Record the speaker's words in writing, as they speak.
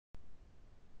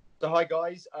So hi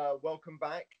guys, welcome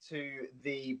back to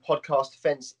the podcast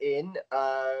Fence In.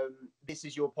 This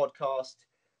is your podcast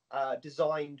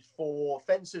designed for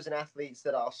fencers and athletes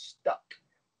that are stuck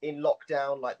in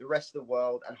lockdown like the rest of the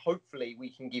world, and hopefully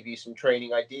we can give you some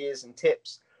training ideas and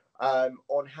tips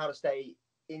on how to stay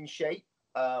in shape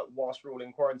whilst we're all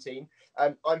in quarantine.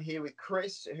 I'm here with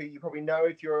Chris, who you probably know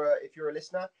if you're a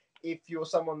listener. If you're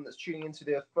someone that's tuning into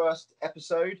the first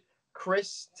episode,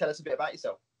 Chris, tell us a bit about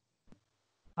yourself.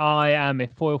 I am a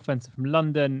foil fencer from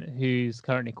London who's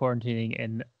currently quarantining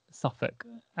in Suffolk.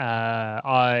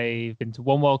 I've been to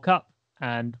one World Cup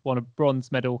and won a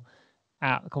bronze medal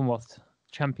at the Commonwealth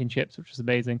Championships, which was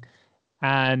amazing.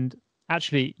 And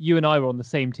actually, you and I were on the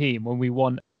same team when we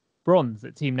won bronze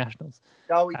at Team Nationals.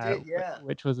 Oh, we did, yeah.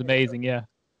 Which was amazing, yeah.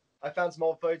 I found some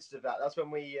old photos of that. That's when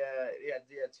we,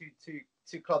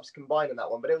 two clubs combined in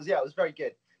that one. But it was very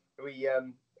good. We,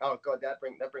 oh god, that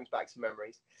brings back some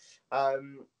memories.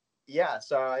 So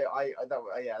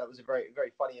that was a very,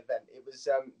 very funny event. It was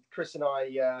Chris and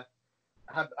I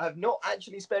have not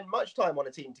actually spent much time on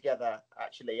a team together,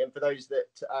 actually. And for those that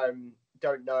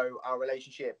don't know our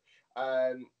relationship,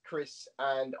 Chris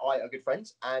and I are good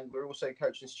friends, and we're also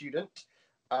coach and student.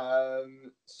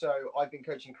 So I've been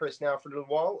coaching Chris now for a little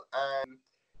while, and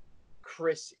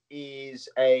Chris is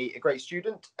a great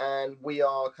student, and we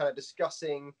are kind of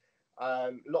discussing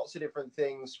lots of different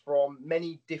things from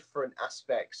many different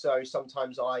aspects. So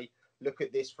sometimes I look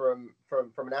at this from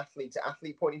an athlete to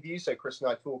athlete point of view. So Chris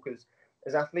and I talk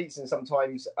as athletes, and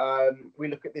sometimes we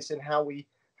look at this in how we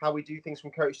do things from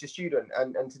coach to student.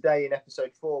 And today in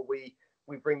episode 4, we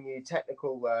bring you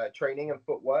technical training and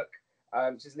footwork.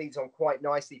 So this leads on quite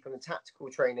nicely from the tactical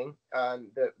training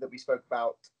that we spoke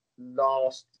about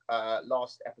last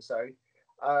episode.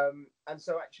 And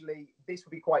so actually this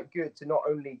would be quite good to not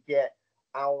only get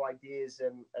our ideas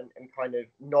and kind of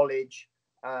knowledge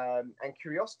and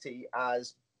curiosity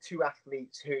as two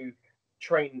athletes who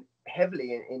train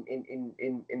heavily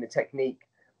in the technique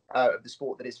of the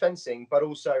sport that is fencing, but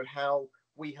also how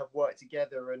we have worked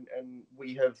together and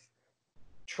we have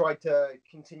tried to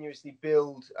continuously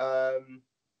build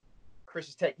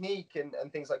Chris's technique and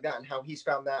things like that, and how he's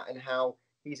found that and how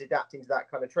he's adapting to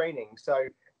that kind of training. So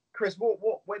Chris,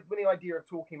 when the idea of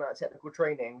talking about technical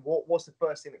training, what's the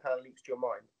first thing that kind of leaps to your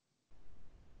mind?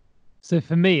 So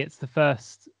for me, it's the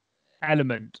first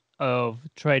element of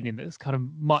training that's kind of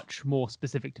much more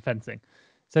specific to fencing.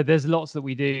 So there's lots that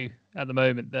we do at the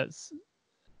moment that's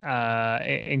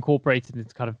incorporated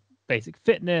into kind of basic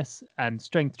fitness and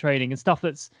strength training and stuff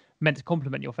that's meant to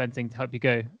complement your fencing to help you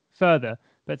go further.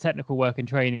 But technical work and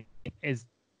training is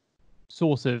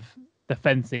sort of the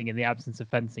fencing in the absence of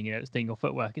fencing. You know, it's doing your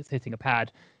footwork, it's hitting a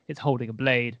pad, it's holding a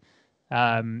blade.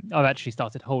 I've actually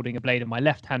started holding a blade in my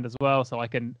left hand as well, so I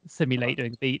can simulate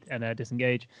doing beat and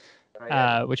disengage,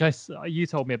 which you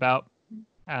told me about,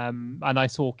 and I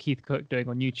saw Keith Cook doing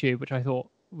on YouTube, which I thought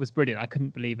was brilliant. I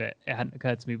couldn't believe it hadn't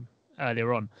occurred to me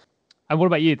earlier on. And what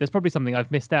about you? There's probably something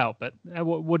I've missed out, but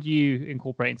what do you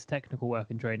incorporate into technical work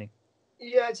and training?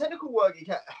 Yeah, technical work,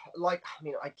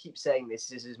 I keep saying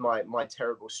this is my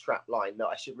terrible strap line that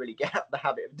I should really get out of the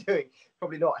habit of doing,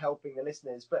 probably not helping the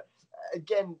listeners. But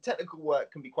again, technical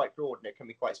work can be quite broad and it can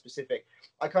be quite specific.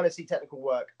 I kind of see technical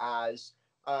work as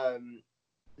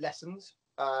lessons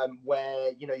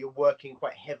where, you know, you're working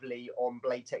quite heavily on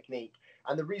blade technique.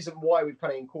 And the reason why we've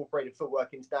kind of incorporated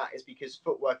footwork into that is because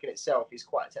footwork in itself is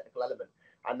quite a technical element,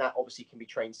 and that obviously can be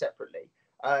trained separately.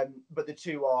 But the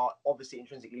two are obviously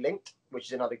intrinsically linked, which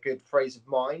is another good phrase of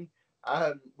mine,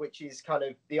 which is kind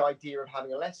of the idea of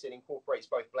having a lesson incorporates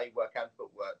both blade work and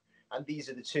footwork. And these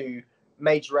are the two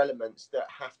major elements that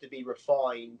have to be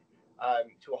refined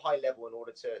to a high level in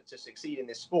order to succeed in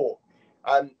this sport.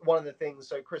 One of the things,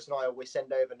 so Chris and I always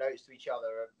send over notes to each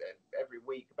other every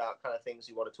week about kind of things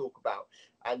we want to talk about.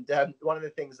 And one of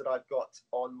the things that I've got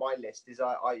on my list is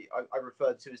I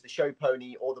referred to as the show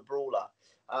pony or the brawler.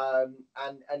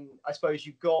 And I suppose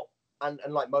you've got, and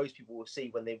like most people will see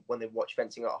when they watch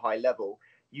fencing at a high level,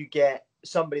 you get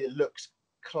somebody that looks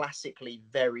classically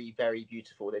very, very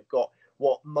beautiful. They've got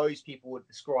what most people would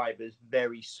describe as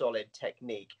very solid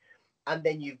technique. And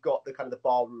then you've got the kind of the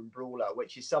barroom brawler,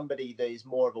 which is somebody that is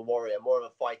more of a warrior, more of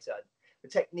a fighter. The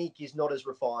technique is not as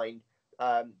refined.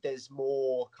 There's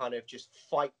more kind of just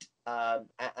fight and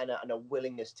a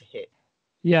willingness to hit.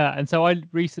 Yeah, and so I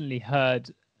recently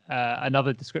heard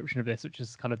another description of this, which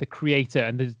is kind of the creator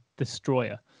and the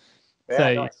destroyer. Yeah,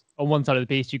 so nice. On one side of the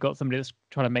piece, you've got somebody that's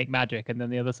trying to make magic, and then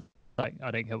the other side, like, I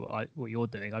don't care what you're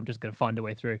doing. I'm just going to find a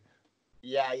way through.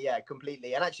 Yeah,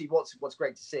 completely. And actually, what's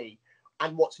great to see,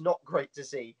 and what's not great to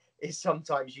see, is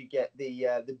sometimes you get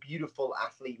the beautiful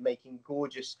athlete making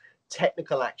gorgeous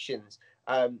technical actions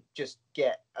just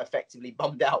get effectively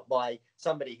bummed out by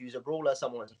somebody who's a brawler,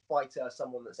 someone who's a fighter,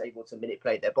 someone that's able to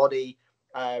manipulate their body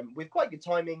with quite good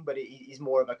timing, but it is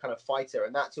more of a kind of fighter.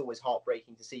 And that's always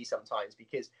heartbreaking to see sometimes,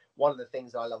 because one of the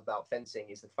things that I love about fencing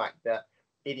is the fact that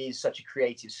it is such a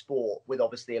creative sport with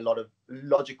obviously a lot of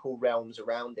logical realms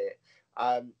around it.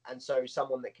 And so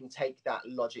someone that can take that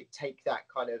logic, take that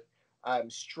kind of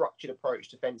structured approach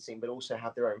to fencing, but also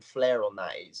have their own flair on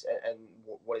that is, and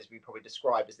what is we probably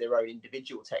describe as their own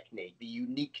individual technique, the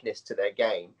uniqueness to their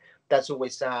game. That's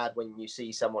always sad when you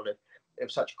see someone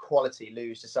of such quality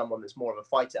lose to someone that's more of a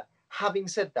fighter. Having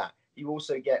said that, you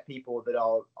also get people that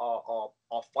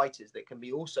are fighters that can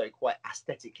be also quite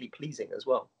aesthetically pleasing as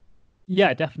well.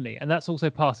 Yeah, definitely. And that's also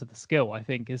part of the skill, I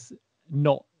think, is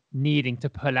not needing to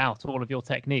pull out all of your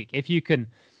technique. If you can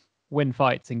win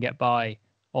fights and get by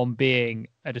on being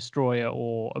a destroyer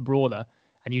or a brawler,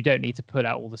 and you don't need to put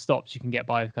out all the stops, you can get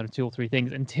by with kind of 2 or 3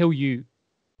 things until you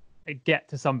get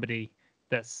to somebody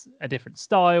that's a different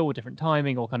style or different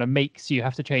timing or kind of makes you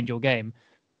have to change your game,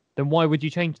 then why would you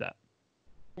change that?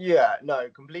 Yeah, no,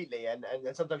 completely. And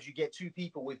sometimes you get 2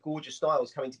 people with gorgeous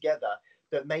styles coming together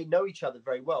that may know each other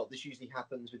very well. This usually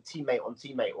happens with teammate on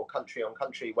teammate or country on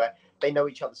country, where they know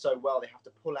each other so well they have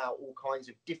to pull out all kinds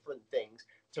of different things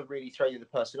to really throw the other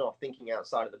person off, thinking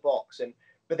outside of the box.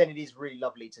 But then it is really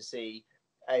lovely to see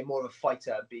a more of a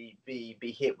fighter be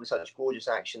hit with such gorgeous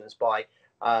actions by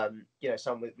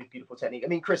someone with beautiful technique. I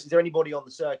mean, Chris, is there anybody on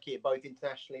the circuit, both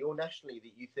internationally or nationally,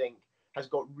 that you think has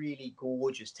got really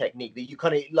gorgeous technique that you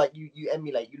kind of like, you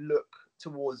emulate, you look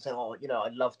towards, oh,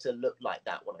 I'd love to look like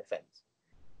that when I fence?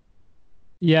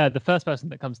 Yeah, the first person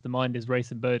that comes to mind is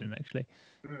Rayson Bowden, actually.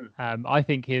 I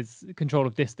think his control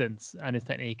of distance and his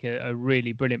technique are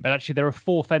really brilliant. But actually, there are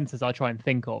 4 fences I try and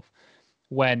think of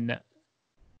when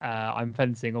I'm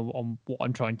fencing on what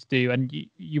I'm trying to do. And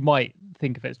you might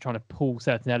think of it as trying to pull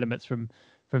certain elements from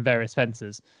various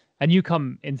fences. And you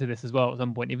come into this as well at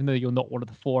some point, even though you're not one of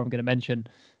the 4 I'm going to mention.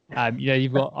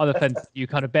 You've got other fences you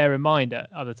kind of bear in mind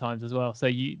at other times as well.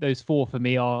 So those 4 for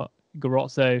me are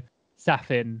Garozzo,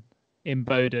 Safin,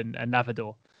 Imboden, and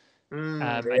Navador.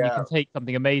 And you can take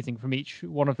something amazing from each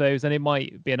one of those, and it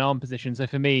might be an arm position. So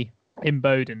for me,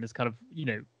 Imboden is kind of,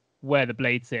 where the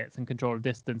blade sits and control of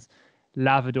distance.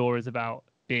 Lavador is about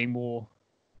being more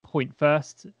point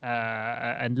first,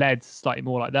 and lead slightly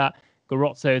more like that.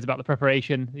 Garozzo is about the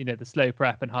preparation, the slow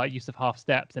prep and high use of half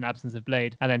steps and absence of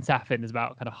blade. And then Safin is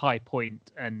about kind of high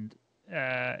point and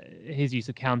his use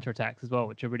of counterattacks as well,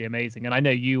 which are really amazing. And I know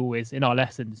you always, in our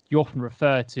lessons, you often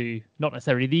refer to not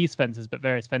necessarily these fences, but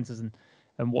various fences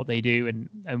and what they do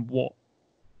and what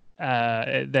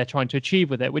they're trying to achieve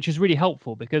with it, which is really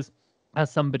helpful, because as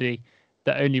somebody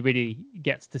that only really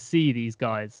gets to see these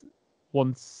guys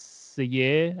once a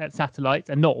year at satellites,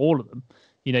 and not all of them,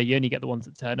 you only get the ones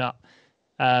that turn up.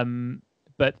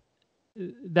 But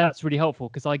that's really helpful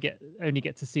because I only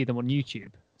get to see them on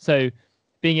YouTube. So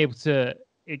being able to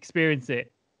experience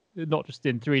it not just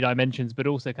in 3 dimensions, but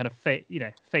also kind of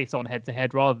face on, head to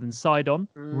head, rather than side on,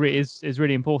 is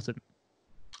really important.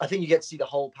 I think you get to see the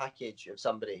whole package of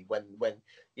somebody when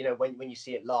you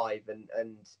see it live,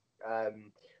 and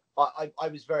I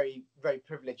was very, very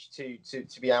privileged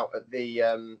to be out at the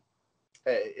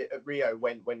at Rio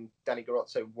when Danny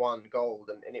Garozzo won gold,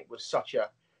 and it was such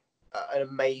an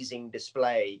amazing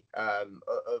display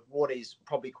of what is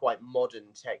probably quite modern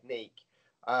technique.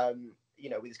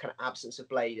 With this kind of absence of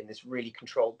blade and this really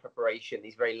controlled preparation,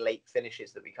 these very late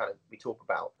finishes that we talk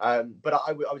about. But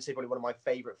I would say probably one of my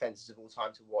favorite fencers of all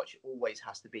time to watch always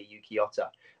has to be Yuki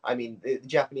Ota. I mean, the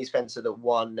Japanese fencer that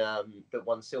won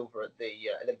silver at the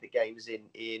Olympic Games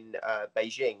in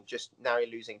Beijing, just narrowly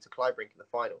losing to Kleibrink in the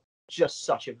final. Just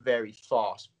such a very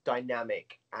fast,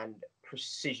 dynamic, and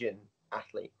precision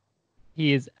athlete.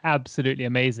 He is absolutely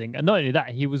amazing. And not only that,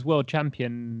 he was world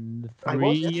champion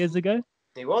 3 years ago.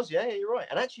 He was, yeah, you're right.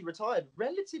 And actually retired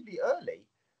relatively early.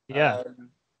 Yeah.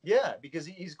 Because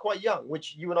he's quite young,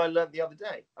 which you and I learned the other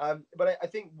day. But I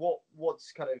think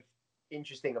what's kind of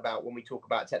interesting about when we talk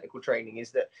about technical training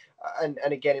is that, and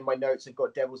again in my notes I've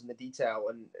got devils in the detail,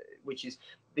 and which is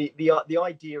the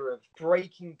idea of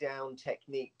breaking down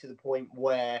technique to the point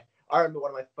where I remember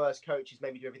one of my first coaches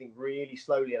made me do everything really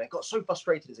slowly, and I got so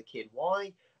frustrated as a kid.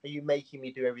 Why are you making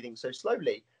me do everything so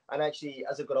slowly? And actually,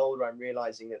 as I've got older, I'm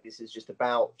realizing that this is just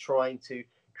about trying to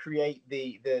create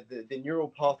the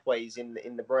neural pathways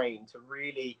in the brain to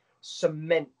really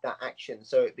cement that action,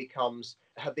 so it becomes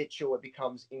habitual, it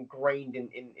becomes ingrained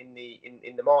in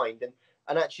the mind,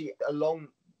 and actually along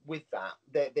with that,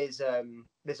 there's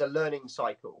a learning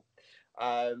cycle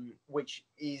which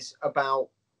is about,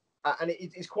 and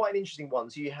it's quite an interesting one.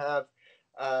 So you have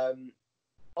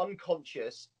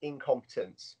unconscious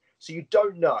incompetence. So you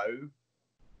don't know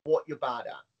what you're bad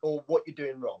at or what you're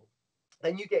doing wrong.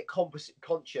 Then you get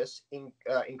conscious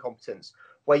incompetence,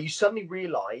 where you suddenly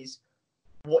realize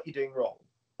what you're doing wrong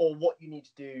or what you need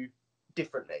to do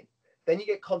differently. Then you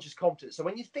get conscious competence. So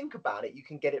when you think about it, you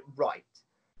can get it right.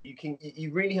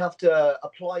 You really have to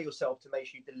apply yourself to make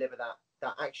sure you deliver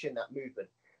that action, that movement.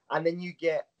 And then you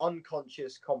get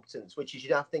unconscious competence, which is you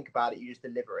don't have to think about it, you just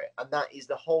deliver it. And that is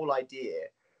the whole idea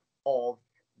of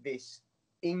this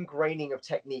ingraining of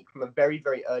technique from a very,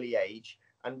 very early age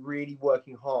and really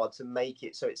working hard to make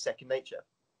it so it's second nature.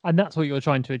 And that's what you're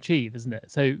trying to achieve, isn't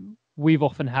it? So we've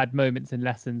often had moments in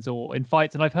lessons or in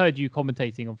fights, and I've heard you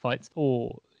commentating on fights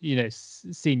or,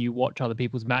 seen you watch other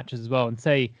people's matches as well, and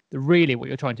say that really what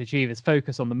you're trying to achieve is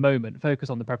focus on the moment, focus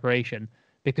on the preparation,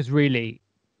 because really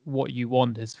what you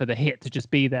want is for the hit to just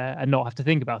be there and not have to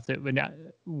think about it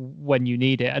when you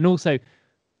need it. And also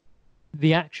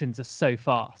the actions are so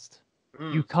fast.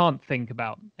 You can't think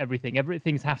about everything.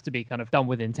 Everything's have to be kind of done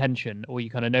with intention, or you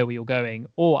kind of know where you're going.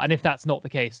 And if that's not the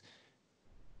case,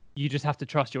 you just have to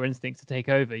trust your instincts to take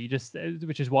over.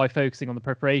 Which is why focusing on the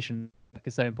preparation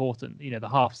is so important. The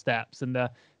half steps and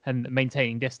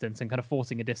maintaining distance and kind of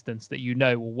forcing a distance that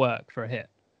will work for a hit.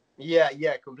 Yeah,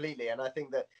 completely. And I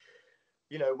think that,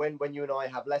 when you and I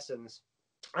have lessons,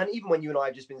 and even when you and I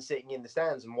have just been sitting in the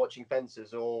stands and watching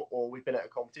fencers, or we've been at a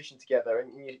competition together,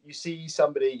 and you see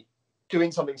somebody doing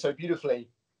something so beautifully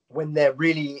when they're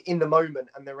really in the moment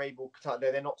and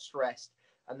they're not stressed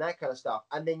and that kind of stuff.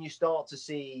 And then you start to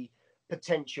see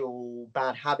potential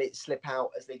bad habits slip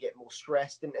out as they get more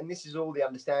stressed. And this is all the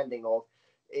understanding of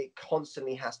it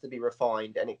constantly has to be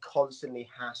refined and it constantly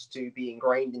has to be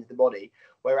ingrained into the body,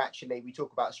 where actually we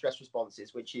talk about stress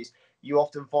responses, which is you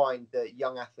often find that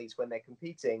young athletes, when they're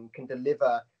competing, can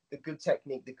deliver the good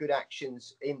technique, the good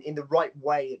actions in the right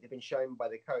way that they've been shown by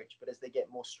the coach. But as they get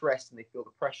more stressed and they feel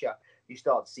the pressure, you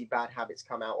start to see bad habits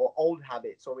come out, or old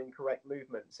habits, or incorrect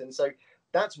movements. And so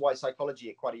that's why psychology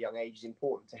at quite a young age is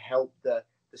important, to help the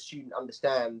student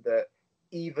understand that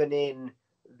even in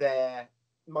their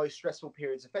most stressful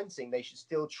periods of fencing, they should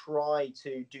still try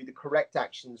to do the correct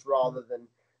actions rather than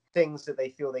things that they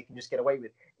feel they can just get away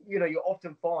with. You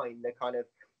often find the kind of,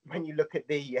 when you look at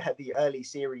the early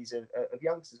series of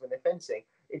youngsters when they're fencing,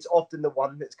 it's often the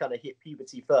one that's kind of hit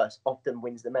puberty first often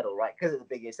wins the medal, right? Because they're the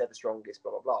biggest, they're the strongest,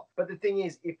 blah, blah, blah. But the thing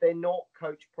is, if they're not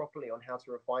coached properly on how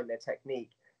to refine their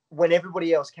technique, when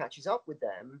everybody else catches up with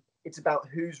them, it's about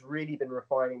who's really been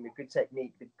refining the good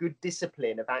technique, the good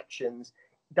discipline of actions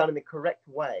done in the correct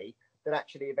way that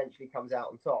actually eventually comes out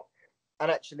on top. And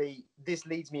actually, this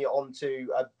leads me on to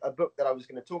a book that I was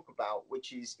going to talk about,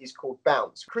 which is called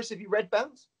Bounce. Chris, have you read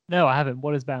Bounce? No, I haven't.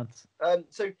 What is Bounce?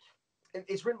 So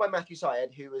it's written by Matthew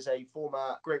Syed, who was a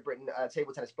former Great Britain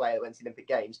table tennis player that went to the Olympic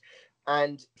Games.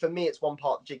 And for me, it's one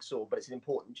part jigsaw, but it's an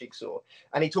important jigsaw.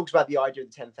 And he talks about the idea of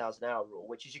the 10,000 hour rule,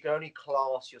 which is you can only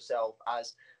class yourself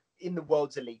as in the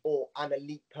world's elite, or an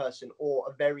elite person, or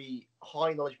a very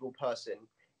high knowledgeable person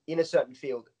in a certain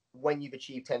field when you've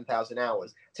achieved 10,000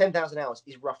 hours. 10,000 hours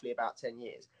is roughly about 10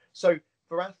 years. So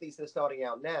for athletes that are starting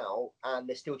out now and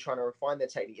they're still trying to refine their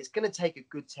technique, it's going to take a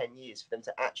good 10 years for them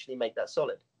to actually make that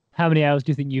solid. How many hours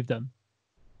do you think you've done?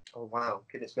 Oh, wow.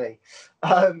 Goodness me.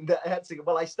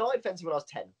 Well, I started fencing when I was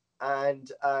 10,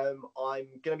 and I'm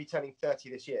going to be turning 30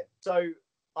 this year. So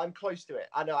I'm close to it.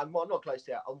 I know I'm not close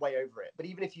to it. I'm way over it. But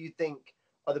even if you think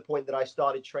at the point that I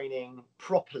started training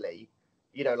properly,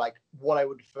 like what I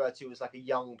would refer to as like a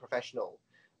young professional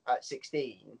at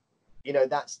 16,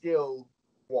 that's still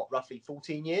roughly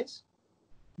 14 years.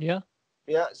 Yeah.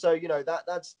 So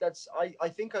that's I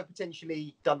think I've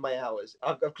potentially done my hours.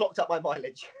 I've clocked up my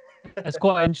mileage. That's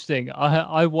quite interesting.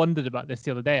 I wondered about this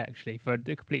the other day, actually, for a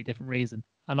completely different reason,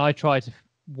 and I try to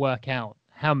work out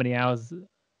how many hours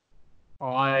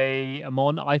I am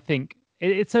on. I think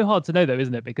it's so hard to know, though,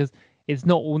 isn't it? Because it's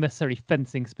not all necessarily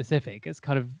fencing specific. It's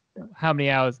kind of how many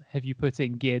hours have you put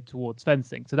in geared towards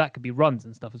fencing. So that could be runs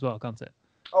and stuff as well, can't it?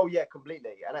 Oh yeah,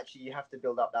 completely. And actually, you have to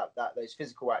build up those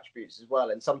physical attributes as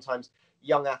well. And sometimes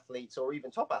young athletes or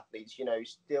even top athletes,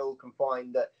 still can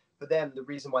find that for them the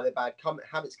reason why their bad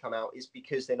habits come out is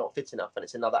because they're not fit enough, and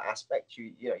it's another aspect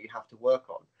you have to work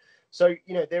on. So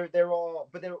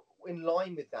but in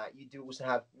line with that, you do also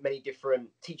have many different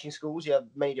teaching schools. You have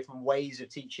many different ways of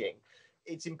teaching.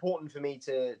 It's important for me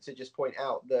to just point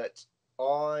out that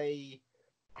I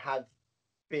have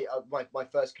my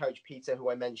first coach, Peter, who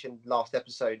I mentioned last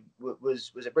episode,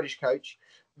 was a British coach,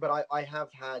 but I have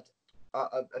had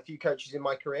a few coaches in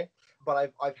my career,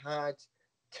 but I've had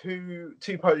two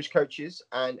Polish coaches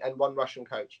and one Russian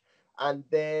coach. And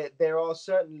there are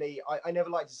certainly, I never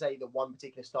like to say that one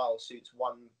particular style suits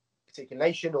one particular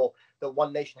nation, or that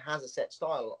one nation has a set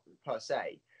style per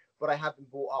se. But I have been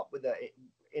brought up with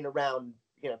in around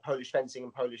Polish fencing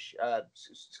and Polish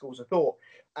schools of thought,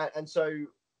 and so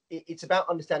it's about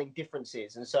understanding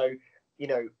differences. And so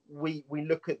we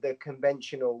look at the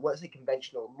conventional,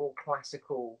 more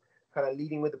classical kind of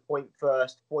leading with the point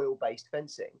first, foil based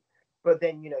fencing. But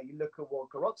then, you look at what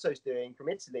Garozzo's doing from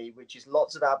Italy, which is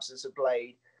lots of absence of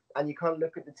blade. And you kind of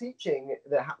look at the teaching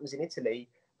that happens in Italy,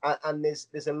 and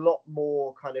there's a lot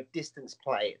more kind of distance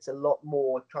play. It's a lot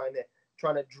more trying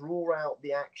to draw out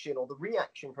the action or the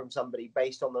reaction from somebody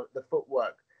based on the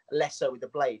footwork, less so with the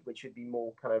blade, which would be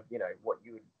more kind of, what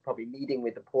you would probably leading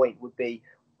with the point would be,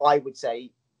 I would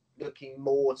say, looking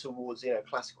more towards,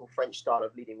 classical French style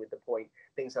of leading with the point,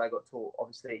 things that I got taught,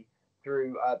 obviously,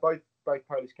 through both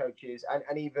Polish coaches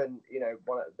and even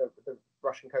one of the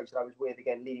Russian coach that I was with,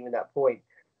 again leading with that point.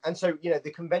 And so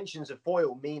the conventions of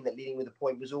foil mean that leading with a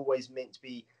point was always meant to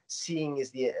be seeing as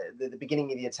the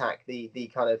beginning of the attack,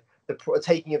 the kind of the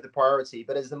taking of the priority.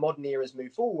 But as the modern eras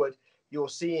move forward, you're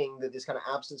seeing that this kind of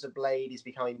absence of blade is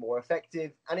becoming more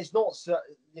effective, and it's not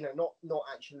not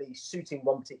actually suiting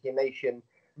one particular nation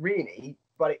really,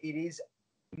 but it is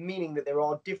meaning that there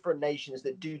are different nations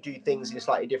that do things in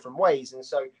slightly different ways. And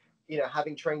so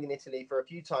having trained in Italy for a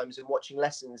few times and watching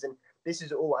lessons, and this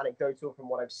is all anecdotal from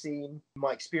what I've seen,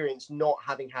 my experience not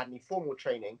having had any formal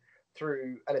training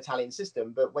through an Italian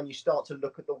system, but when you start to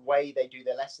look at the way they do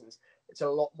their lessons, it's a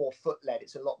lot more foot-led,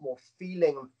 it's a lot more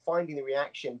feeling and finding the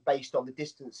reaction based on the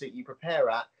distance that you prepare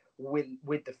at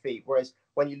with the feet. Whereas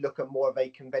when you look at more of a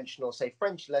conventional, say,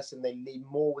 French lesson, they lead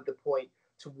more with the point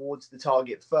towards the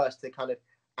target first to kind of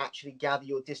actually gather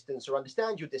your distance or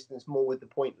understand your distance more with the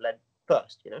point led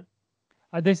first,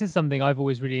 This is something I've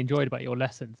always really enjoyed about your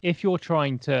lessons. If you're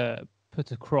trying to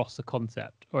put across a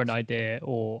concept or an idea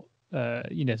or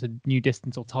it's a new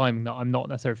distance or timing that I'm not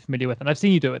necessarily familiar with, and I've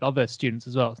seen you do it with other students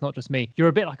as well, it's not just me, you're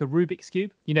a bit like a Rubik's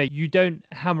Cube. You don't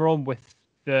hammer on with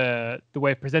the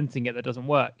way of presenting it that doesn't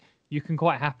work. You can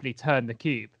quite happily turn the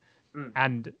cube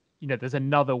and there's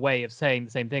another way of saying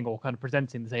the same thing or kind of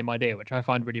presenting the same idea, which I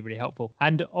find really, really helpful.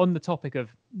 And on the topic of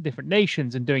different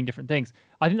nations and doing different things,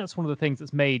 I think that's one of the things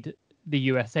that's made the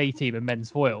USA team in men's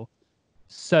foil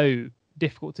so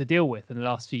difficult to deal with in the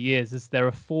last few years. Is there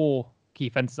are 4 key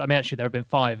fences. I mean, actually, there have been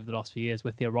 5 of the last few years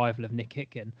with the arrival of Nick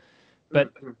Hitkin.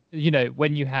 But,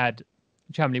 when you had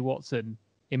Chamley Watson,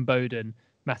 Imboden,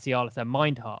 Macialis and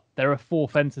Mindheart, there are 4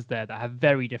 fences there that have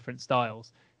very different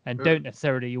styles and don't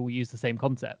necessarily all use the same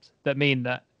concept. That mean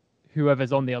that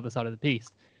whoever's on the other side of the piece,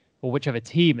 or whichever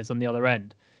team is on the other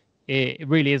end, it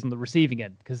really is on the receiving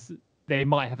end, because they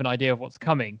might have an idea of what's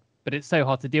coming, but it's so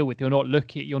hard to deal with. You're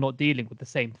not dealing with the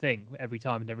same thing every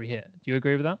time and every hit. Do you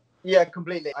agree with that? Yeah,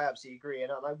 completely. I absolutely agree,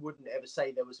 and I wouldn't ever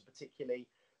say there was a particularly,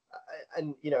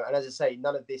 and as I say,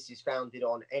 none of this is founded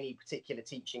on any particular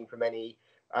teaching from any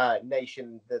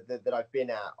nation that I've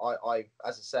been at. I've,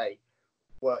 as I say,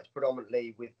 worked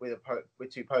predominantly with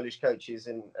 2 Polish coaches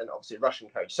and obviously a Russian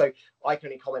coach, so I can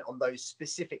only comment on those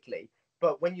specifically.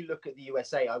 But when you look at the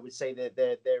USA, I would say that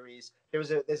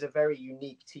there's a very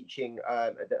unique teaching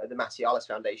at the Macialis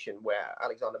Foundation, where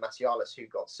Alexander Macialis, who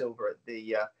got silver at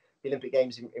the Olympic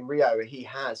Games in Rio, he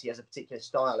has a particular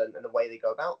style and the way they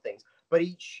go about things. But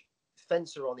each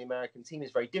fencer on the American team is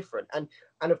very different, and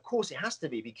of course it has to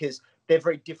be, because they're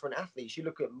very different athletes. You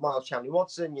look at Miles Chamley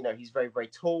Watson, he's very, very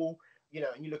tall,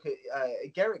 and you look at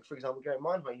Gerrick, for example, Gerrick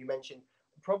Meinhardt, you mentioned,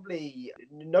 probably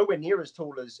nowhere near as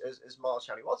tall as Miles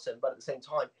Chamley Watson, but at the same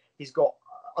time, he's got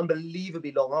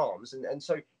unbelievably long arms, and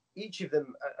so each of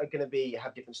them are going to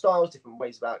have different styles, different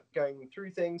ways about going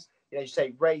through things. You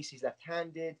say Race, he's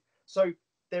left-handed, so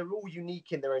they're all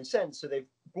unique in their own sense. So they've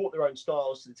brought their own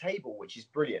styles to the table, which is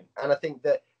brilliant. And I think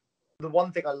that the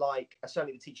one thing I like,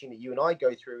 certainly the teaching that you and I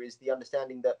go through, is the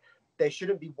understanding that there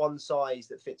shouldn't be one size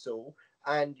that fits all.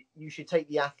 And you should take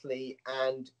the athlete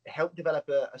and help develop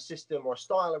a system or a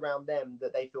style around them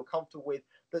that they feel comfortable with,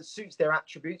 that suits their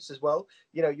attributes as well.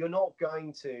 You're not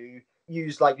going to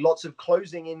use like lots of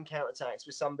closing in counterattacks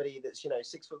with somebody that's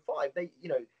 6'5".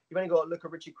 You've only got to look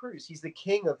at Richard Cruz. He's the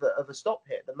king of a stop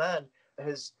hit. The man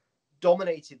has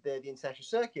dominated the international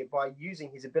circuit by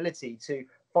using his ability to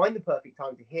find the perfect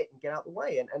time to hit and get out the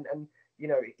way. And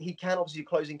he can obviously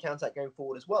close in counterattack going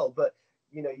forward as well. But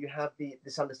you have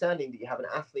this understanding that you have an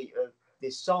athlete of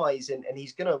this size, and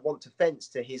he's going to want to fence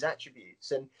to his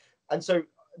attributes. And so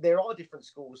there are different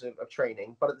schools of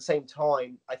training, but at the same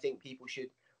time, I think people should,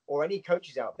 or any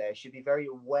coaches out there should, be very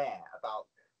aware about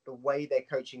the way they're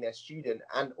coaching their student,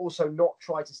 and also not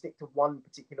try to stick to one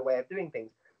particular way of doing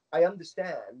things. I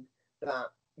understand that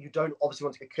you don't obviously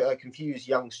want to confuse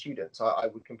young students. I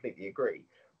would completely agree.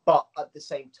 But at the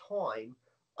same time,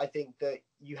 I think that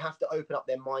you have to open up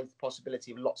their mind to the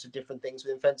possibility of lots of different things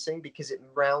within fencing, because it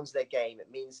rounds their game.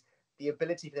 It means the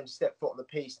ability for them to step foot on the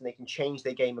piste and they can change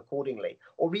their game accordingly,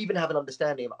 or even have an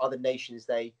understanding of other nations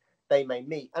they may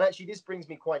meet. And actually, this brings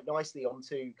me quite nicely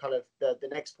onto kind of the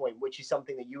next point, which is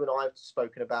something that you and I have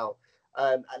spoken about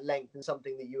at length, and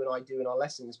something that you and I do in our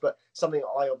lessons, but something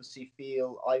I obviously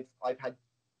feel I've had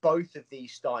both of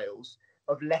these styles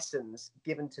of lessons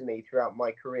given to me throughout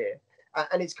my career.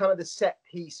 And it's kind of the set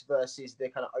piece versus the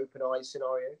kind of open eyes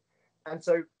scenario. And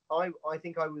so I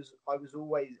think I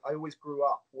always grew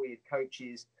up with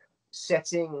coaches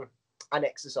setting an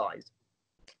exercise,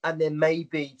 and there may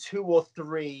be 2 or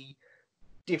 3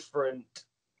 different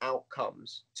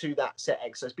outcomes to that set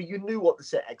exercise, but you knew what the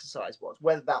set exercise was,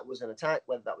 whether that was an attack,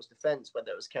 whether that was defense,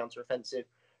 whether it was counter-offensive.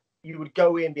 You would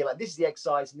go in and be like, this is the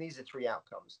exercise and these are 3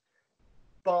 outcomes.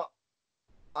 But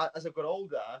as I've got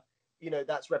older,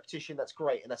 that's repetition, that's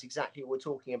great, and that's exactly what we're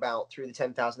talking about through the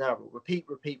 10,000 hour rule. Repeat,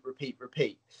 repeat, repeat,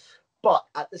 repeat. But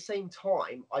at the same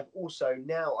time,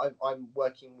 I'm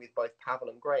working with both Pavel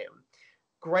and Graham.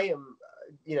 Graham,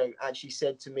 actually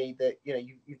said to me that,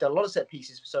 you've done a lot of set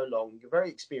pieces for so long, you're very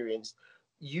experienced,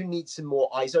 you need some more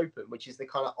eyes open, which is the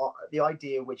kind of the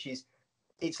idea, which is,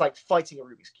 it's like fighting a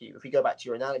Rubik's Cube, if we go back to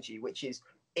your analogy, which is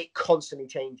it constantly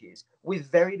changes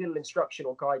with very little instruction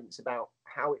or guidance about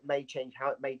how it may change, how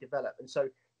it may develop. And so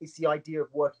it's the idea of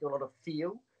working on a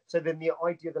feel. So then the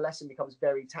idea of the lesson becomes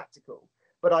very tactical.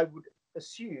 But I would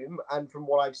assume, and from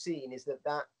what I've seen, is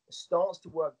that starts to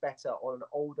work better on an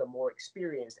older, more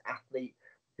experienced athlete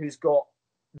who's got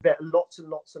lots and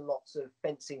lots and lots of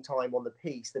fencing time on the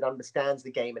piece, that understands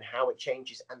the game and how it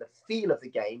changes and the feel of the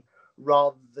game,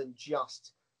 rather than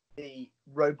just the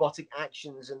robotic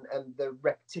actions and the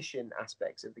repetition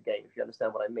aspects of the game, if you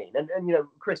understand what I mean. And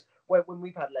Chris, when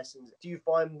we've had lessons, do you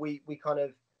find we kind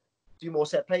of do more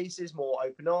set pieces, more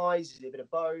open eyes? Is it a bit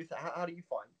of both? How do you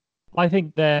find? I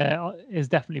think there is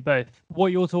definitely both.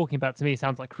 What you're talking about to me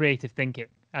sounds like creative thinking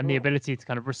and the ability to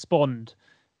kind of respond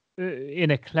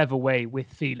in a clever way with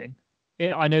feeling.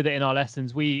 I know that in our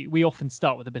lessons, we often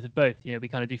start with a bit of both. We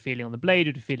kind of do feeling on the blade,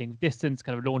 we do feeling distance,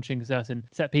 kind of launching certain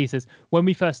set pieces. When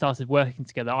we first started working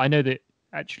together, I know that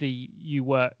actually you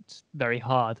worked very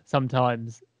hard,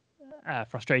 sometimes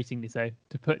frustratingly so,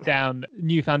 to put down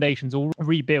new foundations or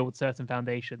rebuild certain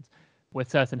foundations with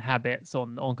certain habits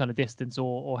on kind of distance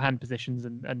or hand positions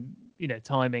and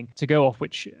timing to go off,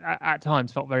 which at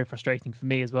times felt very frustrating for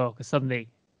me as well, because suddenly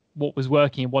what was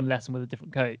working in one lesson with a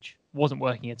different coach wasn't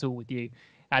working at all with you,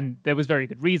 and there was very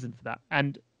good reason for that.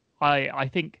 And I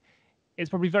think it's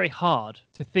probably very hard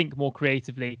to think more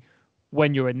creatively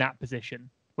when you're in that position,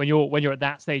 when you're at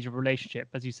that stage of a relationship,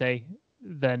 as you say,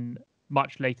 than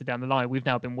much later down the line. We've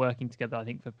now been working together, I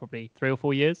think, for probably 3 or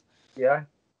 4 years. Yeah.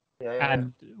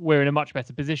 And we're in a much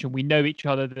better position. We know each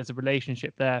other. There's a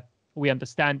relationship there. We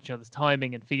understand each other's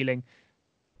timing and feeling,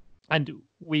 and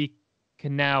we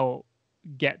can now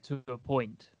get to a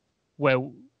point where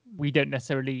we don't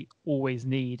necessarily always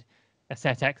need a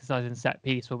set exercise and set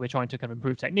piece where we're trying to kind of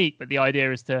improve technique, but the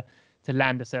idea is to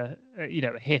land a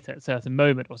hit at a certain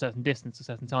moment or certain distance or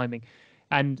certain timing.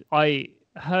 And I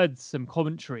heard some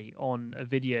commentary on a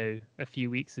video a few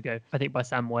weeks ago, I think by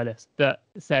Sam Wellis, that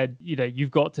said,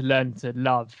 you've got to learn to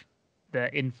love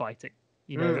the infighting,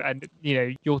 and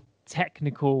your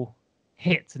technical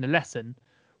hits in a lesson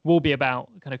will be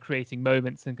about kind of creating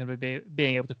moments and kind of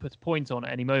being able to put a point on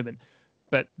at any moment.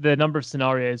 But the number of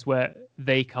scenarios where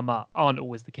they come up aren't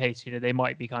always the case. They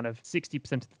might be kind of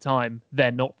 60% of the time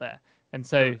they're not there. And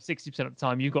so 60% of the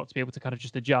time you've got to be able to kind of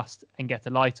just adjust and get a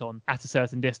light on at a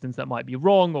certain distance that might be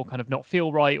wrong or kind of not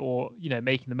feel right, or,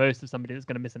 making the most of somebody that's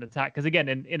going to miss an attack. Because again,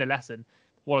 in a lesson,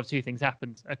 one of 2 things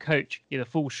happens. A coach either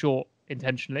falls short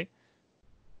intentionally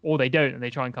or they don't and they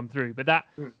try and come through. But that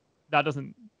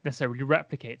doesn't necessarily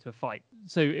replicate to a fight.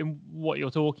 So in what you're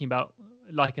talking about,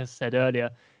 like I said earlier,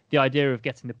 the idea of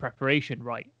getting the preparation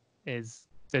right has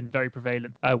been very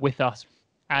prevalent with us.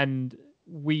 And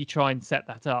we try and set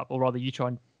that up, or rather you try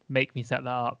and make me set that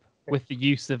up with the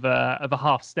use of a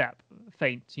half step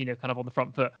feint, kind of on the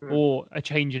front foot, or a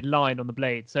change in line on the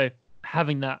blade. So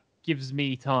having that gives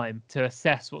me time to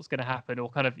assess what's going to happen, or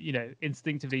kind of,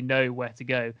 instinctively know where to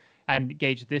go and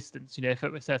gauge the distance. If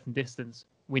at a certain distance,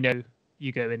 we know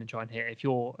you go in and try and hit. If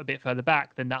you're a bit further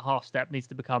back, then that half step needs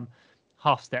to become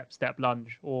half step, step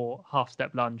lunge, or half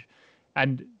step lunge.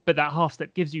 But that half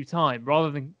step gives you time,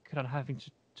 rather than kind of having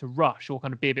to to rush or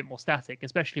kind of be a bit more static,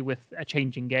 especially with a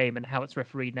changing game and how it's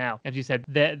refereed now. As you said,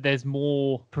 there's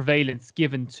more prevalence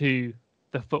given to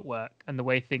the footwork and the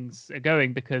way things are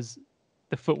going because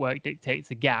the footwork dictates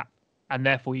a gap, and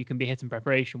therefore you can be hit in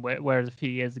preparation. Whereas a few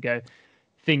years ago,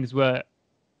 things were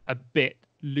a bit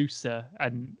looser,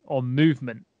 and on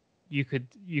movement, you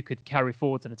could carry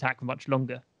forwards and attack for much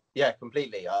longer. Yeah,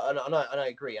 completely. And I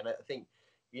agree. And I think,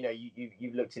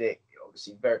 you've looked at it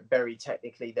obviously very, very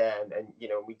technically there. And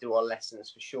we do our lessons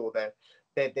for sure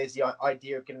there's the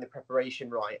idea of getting the preparation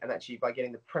right. And actually by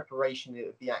getting the preparation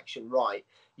of the action right,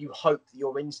 you hope that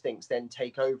your instincts then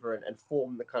take over and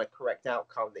form the kind of correct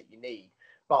outcome that you need.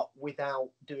 But without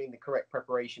doing the correct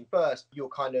preparation first, you're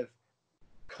kind of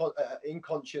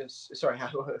unconscious. Sorry, I'm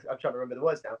trying to remember the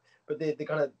words now. But the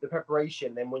kind of the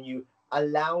preparation, then when you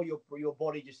allow your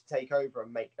body just to take over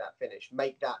and make that finish,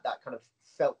 make that kind of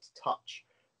felt touch,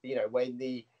 when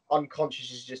the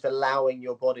unconscious is just allowing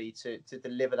your body to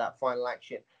deliver that final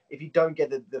action. If you don't get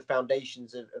the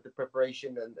foundations of the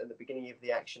preparation and the beginning of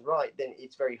the action right, then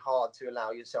it's very hard to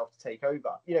allow yourself to take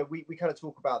over. We kind of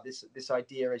talk about this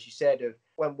idea, as you said, of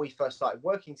when we first started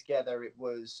working together, it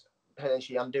was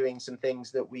potentially undoing some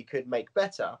things that we could make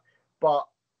better. But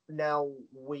now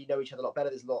we know each other a lot better.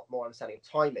 There's a lot more understanding of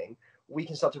timing. We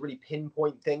can start to really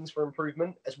pinpoint things for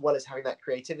improvement, as well as having that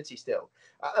creativity still.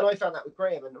 And I found that with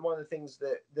Graham. And one of the things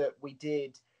that we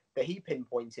did that he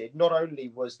pinpointed, not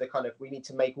only was the kind of, we need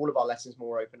to make all of our lessons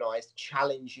more open-eyed,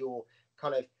 challenge your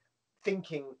kind of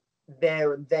thinking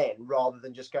there and then, rather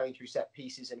than just going through set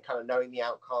pieces and kind of knowing the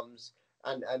outcomes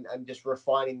and just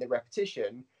refining the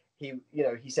repetition.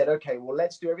 He said, okay, well,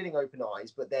 let's do everything open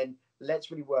eyes, but then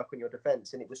let's really work on your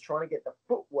defense. And it was trying to get the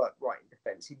footwork right in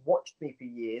defense. He watched me for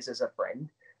years as a friend,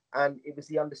 and it was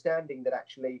the understanding that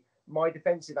actually my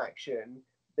defensive action,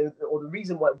 the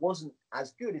reason why it wasn't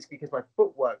as good, is because my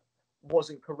footwork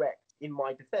wasn't correct in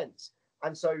my defense.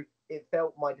 And so it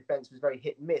felt my defense was very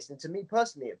hit and miss. And to me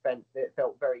personally, it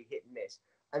felt very hit and miss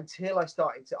until I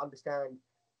started to understand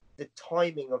the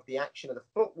timing of the action of the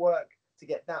footwork, to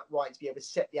get that right, to be able to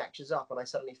set the actions up. And I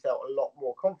suddenly felt a lot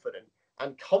more confident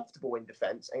and comfortable in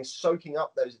defense and soaking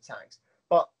up those attacks.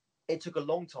 But it took a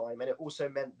long time, and it also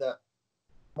meant that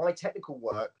my technical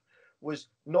work was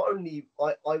not only,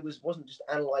 I wasn't just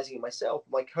analyzing it myself,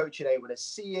 my coach had able to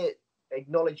see it,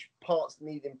 acknowledge parts that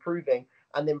needed improving,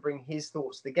 and then bring his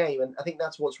thoughts to the game. And I think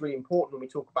that's what's really important when we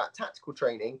talk about tactical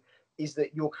training, is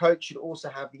that your coach should also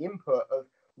have the input of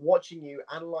watching you,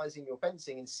 analyzing your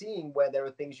fencing, and seeing where there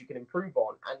are things you can improve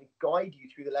on, and guide you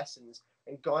through the lessons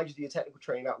and guide you through your technical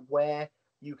training about where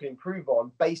you can improve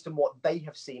on based on what they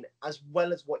have seen, as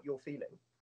well as what you're feeling.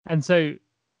 And so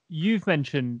you've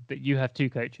mentioned that you have two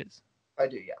coaches. I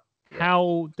do, yeah.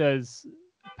 How does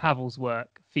Pavel's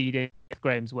work feed into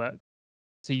Graham's work?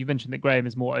 So you mentioned that Graham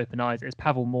is more open eyes. Is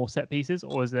Pavel more set pieces,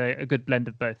 or is there a good blend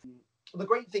of both? The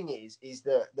great thing is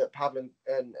that Pavel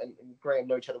and Graham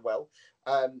know each other well.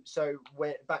 So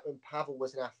back when Pavel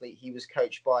was an athlete, he was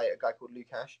coached by a guy called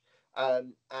Lukasz,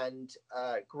 and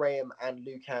Graham and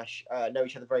Lukasz know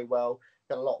each other very well.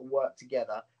 Done a lot of work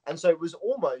together, and so it was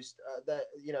almost a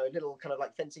little kind of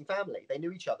like fencing family. They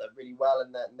knew each other really well,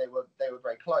 and they were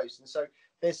very close. And so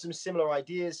there's some similar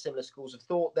ideas, similar schools of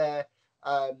thought there.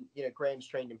 Graham's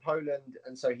trained in Poland,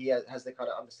 and so he has the kind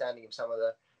of understanding of some of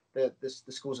the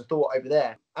schools of thought over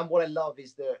there. And what I love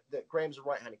is that Graham's a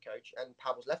right-handed coach and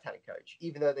Pavel's left-handed coach.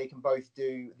 Even though they can both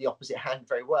do the opposite hand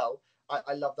very well,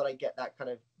 I love that I get that kind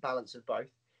of balance of both.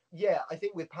 Yeah, I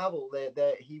think with Pavel,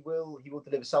 he will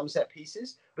deliver some set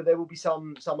pieces, but there will be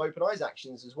some open eyes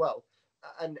actions as well.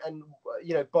 And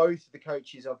both the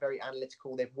coaches are very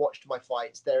analytical. They've watched my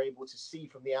fights. They're able to see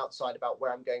from the outside about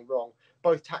where I'm going wrong,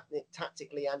 both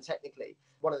tactically and technically.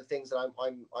 One of the things that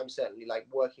I'm certainly like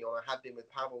working on, I have been with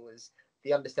Pavel, is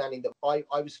the understanding that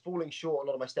I was falling short on a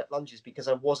lot of my step lunges because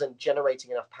I wasn't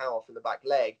generating enough power from the back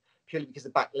leg, purely because the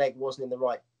back leg wasn't in the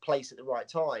right place at the right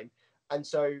time. And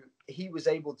so he was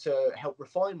able to help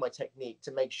refine my technique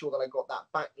to make sure that I got that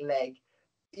back leg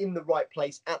in the right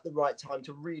place at the right time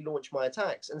to relaunch my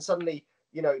attacks. And suddenly,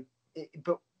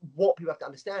 but what people have to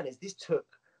understand is this took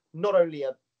not only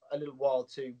a little while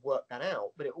to work that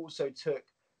out, but it also took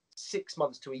 6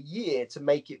 months to a year to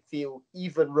make it feel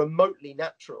even remotely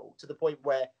natural, to the point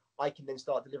where I can then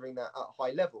start delivering that at a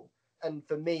high level. And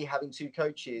for me, having two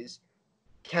coaches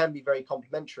can be very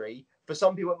complementary. For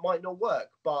some people, it might not work,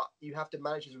 but you have to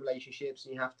manage those relationships,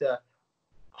 and you have to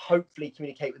hopefully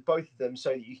communicate with both of them so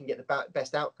that you can get the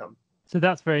best outcome. So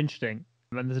that's very interesting.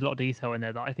 And there's a lot of detail in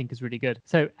there that I think is really good.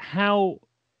 So how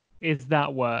is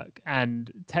that work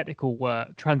and technical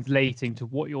work translating to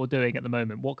what you're doing at the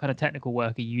moment? What kind of technical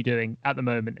work are you doing at the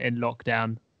moment in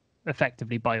lockdown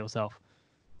effectively by yourself.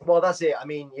 Well, that's it. I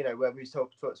mean, where we've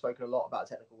spoken a lot about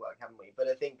technical work, haven't we? But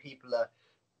I think people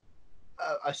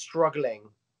are struggling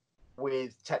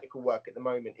with technical work at the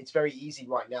moment. It's very easy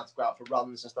right now to go out for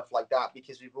runs and stuff like that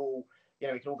because we've all, we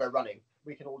can all go running.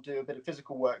 We can all do a bit of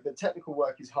physical work. But technical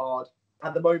work is hard.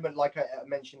 At the moment, like I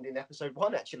mentioned in episode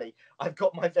 1, actually, I've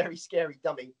got my very scary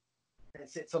dummy that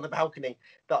sits on the balcony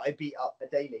that I beat up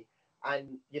daily.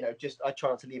 And I try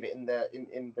not to leave it in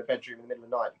the bedroom in the middle of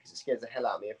the night because it scares the hell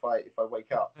out of me if I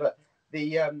wake up. But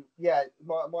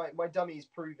my dummy is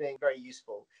proving very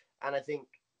useful, and I think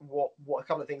what a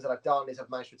couple of things that I've done is I've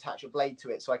managed to attach a blade to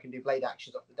it so I can do blade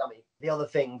actions off the dummy. The other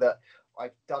thing that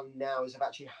I've done now is I've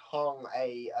actually hung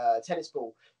a tennis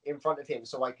ball in front of him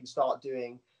so I can start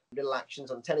doing little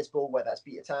actions on the tennis ball, whether that's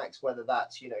beat attacks, whether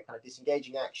that's kind of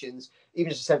disengaging actions, even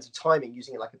just a sense of timing,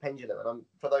 using it like a pendulum. And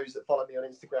for those that follow me on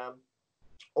Instagram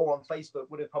or on Facebook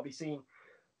would have probably seen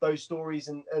those stories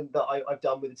and that I've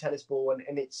done with the tennis ball,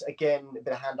 and it's again a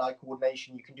bit of hand-eye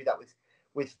coordination. You can do that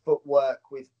with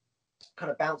footwork, with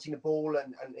kind of bouncing the ball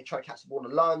and try to catch the ball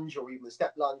in a lunge or even a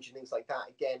step lunge and things like that.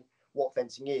 Again, what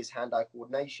fencing is hand-eye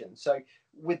coordination. So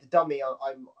with the dummy,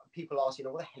 people ask,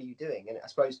 what the hell are you doing? And I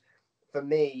suppose for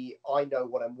me, I know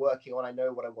what I'm working on. I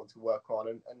know what I want to work on,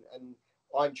 and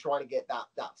I'm trying to get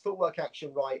that footwork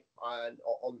action right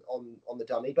on the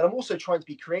dummy. But I'm also trying to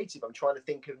be creative. I'm trying to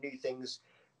think of new things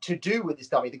to do with this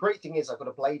dummy. The great thing is I've got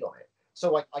a blade on it,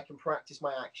 so I can practice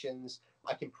my actions.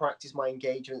 I can practice my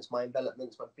engagements, my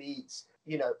envelopments, my beats.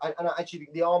 And actually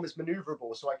the arm is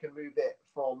maneuverable, so I can move it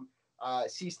from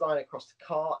C-line across the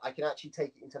cart. I can actually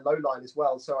take it into low line as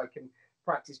well, so I can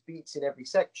practice beats in every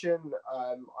section.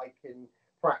 I can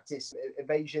practice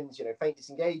evasions, feint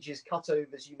disengages,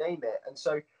 cutovers, you name it. And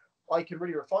so I can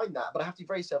really refine that, but I have to be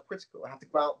very self-critical. I have to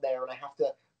go out there and I have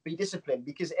to be disciplined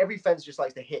because every fence just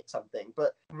likes to hit something.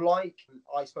 But like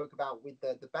I spoke about with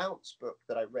the bounce book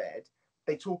that I read,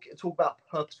 they talk about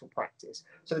purposeful practice.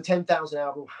 So the 10,000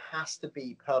 hour rule has to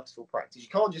be purposeful practice. You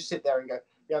can't just sit there and go,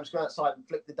 I'm just going outside and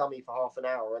flick the dummy for half an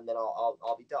hour and then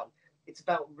I'll be done. It's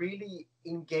about really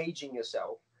engaging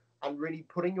yourself and really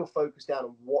putting your focus down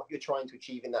on what you're trying to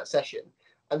achieve in that session.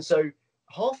 And so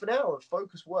half an hour of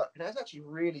focused work, and that's actually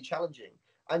really challenging.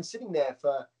 And sitting there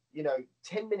for,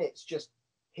 10 minutes just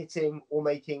hitting or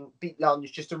making beat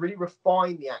lunge just to really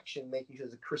refine the action, making sure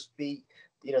there's a crisp beat,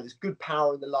 there's good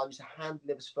power in the lunge, the hand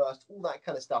delivers first, all that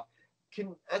kind of stuff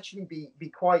can actually be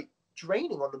quite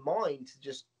draining on the mind to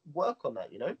just work on that,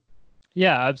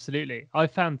 Yeah, absolutely. I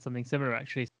found something similar,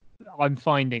 actually. I'm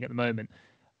finding at the moment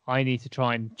I need to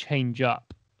try and change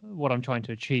up what I'm trying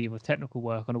to achieve with technical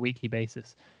work on a weekly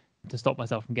basis to stop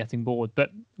myself from getting bored.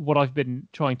 But what I've been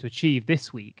trying to achieve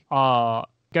this week are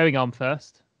going arm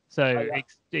first. So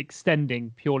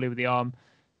extending purely with the arm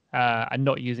and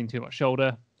not using too much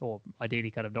shoulder, or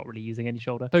ideally kind of not really using any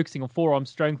shoulder. Focusing on forearm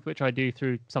strength, which I do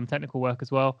through some technical work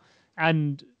as well.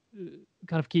 And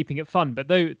kind of keeping it fun. But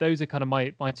those are kind of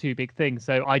my two big things.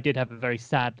 So I did have a very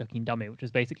sad looking dummy, which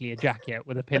was basically a jacket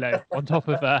with a pillow on top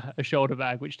of a shoulder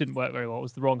bag, which didn't work very well. It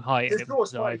was the wrong height. Just draw a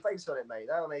smiley face on it, mate.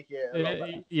 That'll make it a lot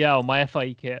better. Yeah, on my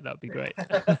FIE kit, that'd be great.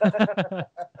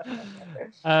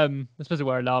 I'm supposed to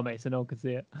wear a lame so no one can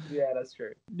see it. Yeah, that's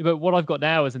true. But what I've got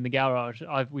now is in the garage.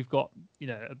 We've got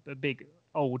a big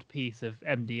old piece of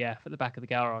MDF at the back of the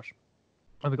garage,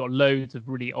 and we've got loads of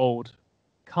really old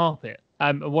carpet.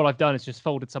 And what I've done is just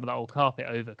folded some of that old carpet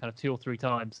over kind of 2 or 3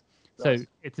 times. Nice. So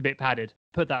it's a bit padded.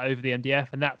 Put that over the MDF,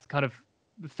 and that's kind of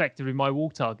effectively my wall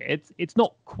target. It's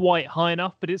not quite high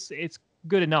enough, but it's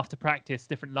good enough to practice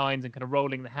different lines and kind of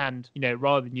rolling the hand,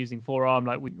 rather than using forearm,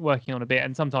 like we're working on a bit.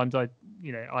 And sometimes I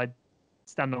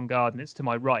stand on guard and it's to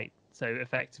my right. So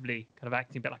effectively kind of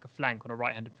acting a bit like a flank on a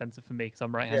right-handed fencer for me because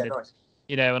I'm right-handed.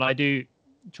 Yeah, nice. And I do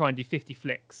try and do 50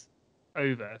 flicks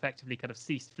over, effectively kind of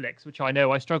ceased flicks, which I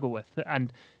know I struggle with,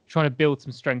 and trying to build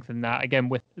some strength in that, again,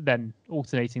 with then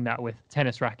alternating that with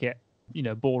tennis racket,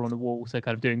 ball on the wall, so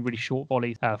kind of doing really short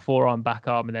volleys, forearm, back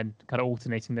arm, and then kind of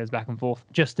alternating those back and forth,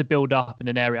 just to build up in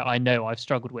an area I know I've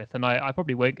struggled with, and I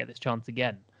probably won't get this chance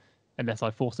again unless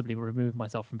I forcibly remove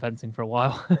myself from fencing for a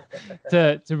while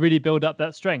to really build up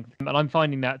that strength. And I'm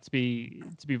finding that to be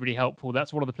really helpful.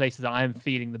 That's one of the places I am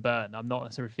feeling the burn. I'm not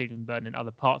necessarily feeling the burn in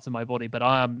other parts of my body, but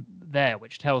I am there,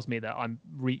 which tells me that I'm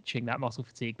reaching that muscle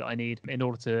fatigue that I need in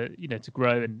order to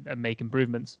grow and make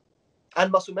improvements.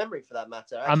 And muscle memory, for that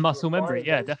matter. Actually, and muscle memory,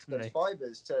 yeah, definitely. Those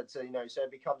fibers to so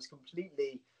it becomes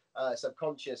completely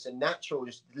subconscious and natural,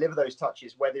 just to deliver those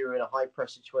touches, whether you're in a high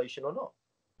press situation or not.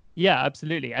 Yeah,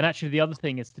 absolutely. And actually, the other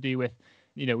thing is to do with,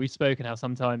 we've spoken how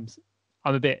sometimes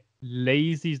I'm a bit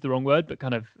lazy is the wrong word, but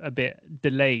kind of a bit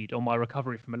delayed on my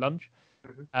recovery from a lunge.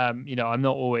 I'm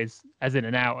not always as in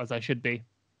and out as I should be.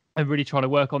 I'm really trying to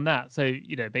work on that. So,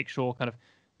 make sure kind of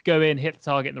go in, hit the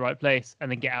target in the right place, and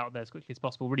then get out there as quickly as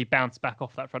possible, really bounce back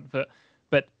off that front foot.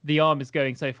 But the arm is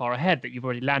going so far ahead that you've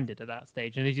already landed at that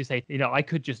stage. And as you say, I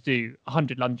could just do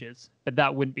 100 lunges, but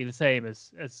that wouldn't be the same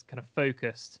as kind of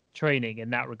focused training in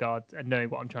that regard and knowing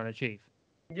what I'm trying to achieve.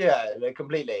 Yeah, no,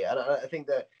 completely. And I think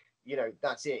that,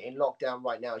 that's it. In lockdown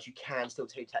right now, is you can still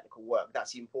do technical work.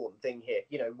 That's the important thing here.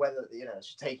 Whether, it's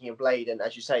just taking a blade and,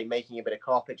 as you say, making a bit of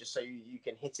carpet just so you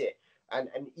can hit it. And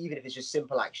even if it's just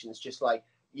simple actions, just like,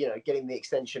 getting the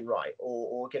extension right,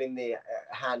 or getting the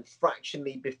hand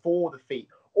fractionally before the feet,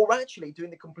 or actually doing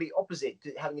the complete opposite,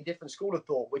 having a different school of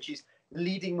thought, which is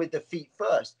leading with the feet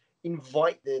first,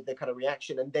 invite the kind of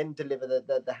reaction, and then deliver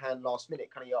the hand last minute.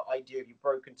 Kind of your idea of your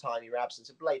broken time, your absence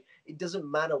of blade. It doesn't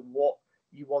matter what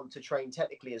you want to train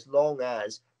technically, as long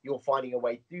as you're finding a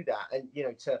way to do that. And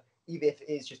to, even if it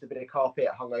is just a bit of carpet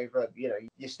hung over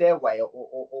your stairway,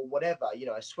 or whatever,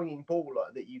 a swinging ball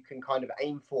that you can kind of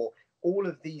aim for. All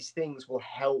of these things will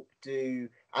help do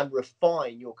and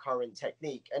refine your current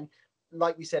technique. And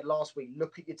like we said last week,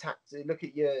 look at your tactics,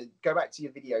 go back to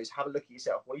your videos, have a look at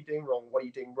yourself. What are you doing wrong? What are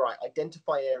you doing right?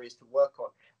 Identify areas to work on,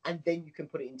 and then you can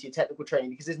put it into your technical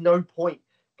training, because there's no point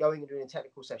going and doing a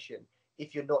technical session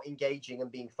if you're not engaging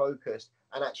and being focused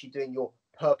and actually doing your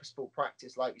purposeful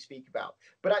practice like we speak about.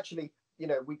 But actually,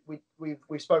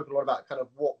 we've spoken a lot about kind of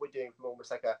what we're doing from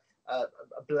almost like a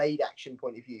blade action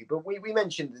point of view, but we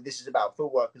mentioned that this is about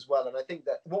footwork as well. And I think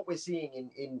that what we're seeing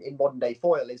in modern day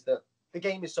foil is that the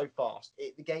game is so fast,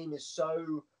 the game is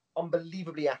so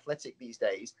unbelievably athletic these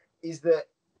days, is that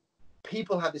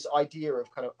people have this idea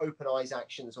of kind of open eyes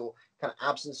actions or kind of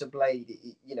absence of blade.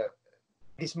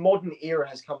 This modern era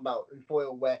has come about in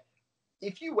foil where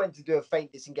if you went to do a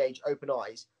feint disengage open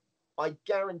eyes, I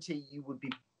guarantee you would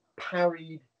be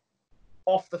parried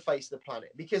off the face of the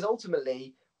planet, because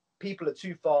ultimately people are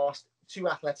too fast, too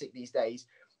athletic these days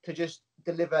to just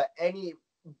deliver any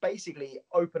basically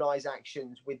open eyes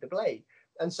actions with the blade.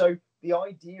 And so the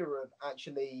idea of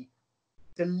actually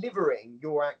delivering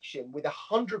your action with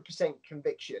 100%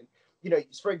 conviction,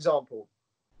 for example,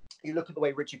 you look at the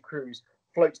way Richard Cruz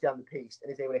floats down the piece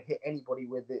and is able to hit anybody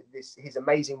with his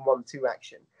amazing 1-2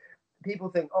 action. People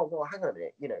think, oh, well, hang on a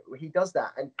minute, he does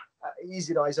that. And is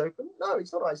it eyes open? No,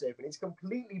 it's not eyes open. It's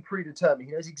completely predetermined.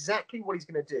 He knows exactly what he's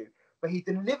going to do, but he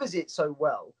delivers it so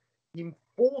well. He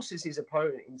forces his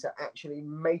opponent into actually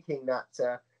making that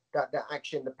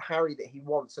action, the parry that he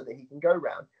wants, so that he can go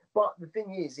round. But the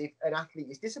thing is, if an athlete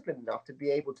is disciplined enough to be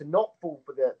able to not fall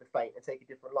for the feint and take a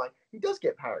different line, he does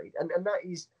get parried. And that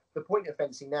is the point of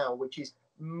fencing now, which is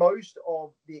most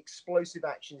of the explosive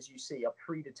actions you see are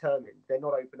predetermined. They're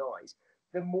not open eyes.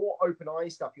 The more open eye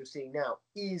stuff you're seeing now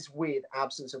is with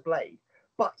absence of blade.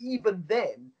 But even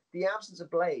then, the absence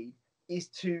of blade is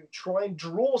to try and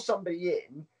draw somebody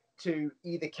in to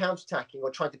either counterattacking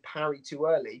or trying to parry too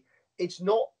early. It's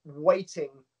not waiting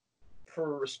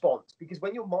for a response, because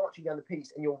when you're marching down the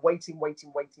piece and you're waiting,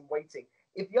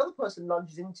 if the other person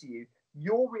lunges into you,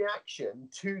 your reaction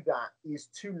to that is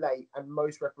too late, and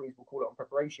most referees will call it on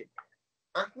preparation.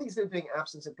 Athletes that are doing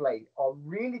absence of blade are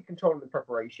really controlling the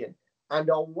preparation and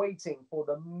are waiting for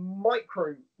the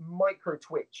micro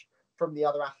twitch from the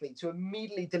other athlete to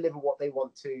immediately deliver what they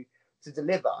want to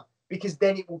deliver, because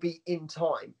then it will be in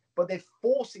time. But they're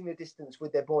forcing the distance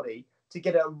with their body to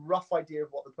get a rough idea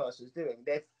of what the person is doing.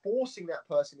 They're forcing that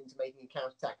person into making a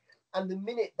counterattack. And the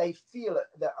minute they feel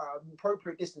at the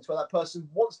appropriate distance where that person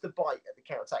wants to bite at the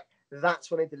counterattack, that's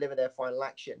when they deliver their final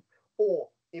action. Or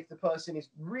if the person is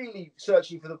really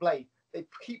searching for the blade, they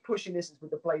keep pushing distance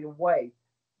with the blade away.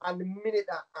 And the minute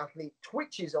that athlete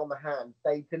twitches on the hand,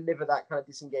 they deliver that kind of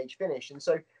disengaged finish. And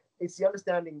so it's the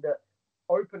understanding that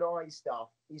open eye stuff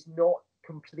is not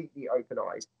completely open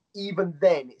eyes. Even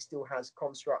then, it still has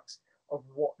constructs of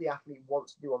what the athlete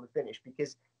wants to do on the finish,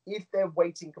 because if they're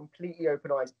waiting completely open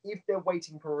eyes, if they're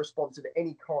waiting for a response of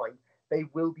any kind, they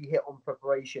will be hit on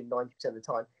preparation 90% of the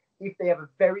time. If they have a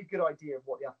very good idea of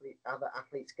what the other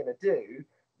athlete's going to do,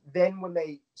 then when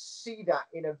they see that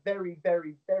in a very,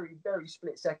 very, very, very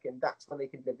split second, that's when they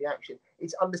can deliver the action.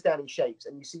 It's understanding shapes.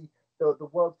 And you see the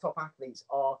world's top athletes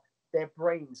their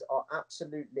brains are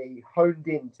absolutely honed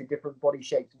into different body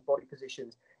shapes and body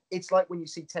positions. It's like when you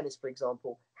see tennis, for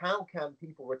example, how can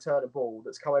people return a ball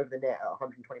that's come over the net at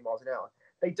 120 miles an hour?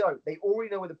 They don't. They already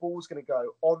know where the ball's going to go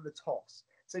on the toss.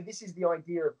 So this is the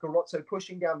idea of Garozzo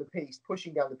pushing down the piece.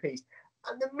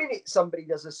 And the minute somebody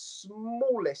does a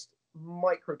smallest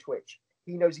micro twitch,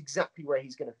 he knows exactly where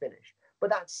he's going to finish. But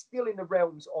that's still in the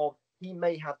realms of he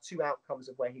may have two outcomes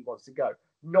of where he wants to go,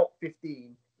 not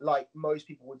 15 like most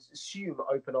people would assume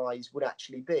open eyes would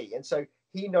actually be. And so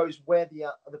he knows where the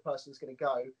other person is going to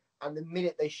go. And the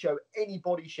minute they show any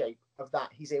body shape of that,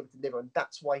 he's able to deliver. And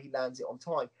that's why he lands it on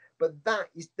time. But that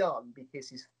is done because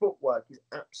his footwork is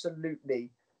absolutely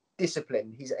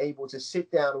disciplined. He's able to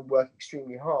sit down and work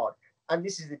extremely hard. And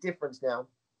this is the difference now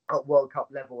at World Cup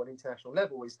level and international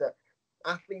level, is that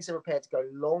athletes are prepared to go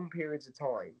long periods of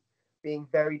time being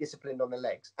very disciplined on the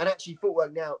legs. And actually,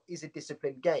 footwork now is a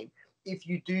disciplined game. If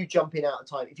you do jump in out of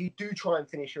time, if you do try and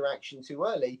finish your action too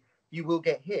early, you will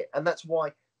get hit. And that's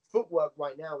why footwork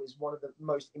right now is one of the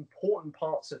most important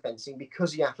parts of fencing,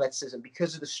 because of the athleticism,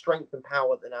 because of the strength and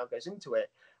power that now goes into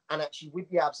it. And actually, with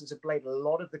the absence of blade, a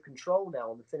lot of the control now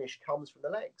on the finish comes from the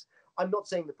legs. I'm not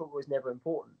saying that footwork is never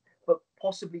important, but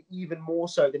possibly even more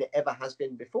so than it ever has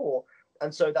been before.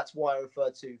 And so that's why I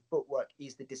refer to footwork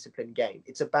is the disciplined game.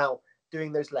 It's about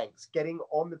doing those lengths, getting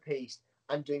on the piste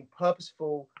and doing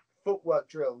purposeful footwork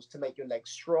drills to make your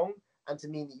legs strong and to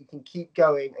mean that you can keep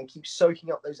going and keep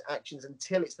soaking up those actions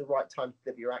until it's the right time to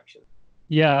deliver your action.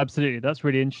 Yeah, absolutely. That's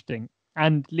really interesting.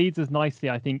 And leads us nicely,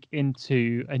 I think,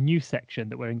 into a new section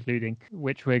that we're including,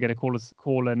 which we're going to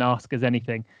call and ask as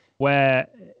anything, where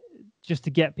just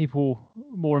to get people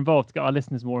more involved, to get our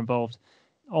listeners more involved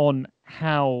on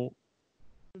how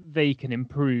they can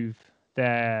improve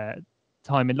their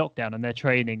time in lockdown and their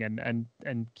training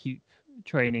and keep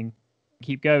training,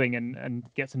 keep going and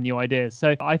get some new ideas.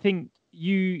 So I think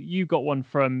you got one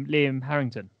from Liam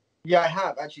Harrington. Yeah, I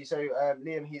have actually. So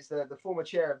Liam, he's the former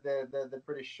chair of the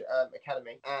British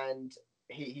Academy, and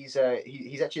he's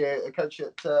actually a coach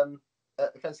at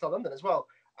Fence Club London as well.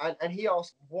 And he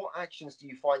asked, what actions do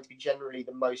you find to be generally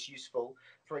the most useful?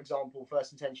 For example,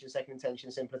 first intention, second intention,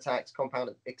 simple attacks,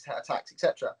 compound attacks,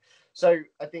 etc. So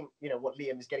I think what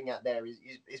Liam is getting at there is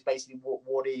basically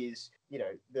what is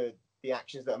the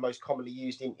actions that are most commonly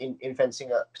used in fencing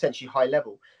at potentially high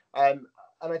level. And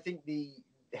I think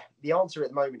the answer at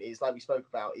the moment is, like we spoke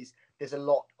about, is there's a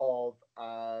lot of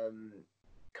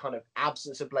kind of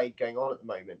absence of blade going on at the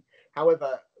moment.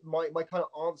 However, my kind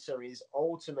of answer is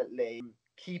ultimately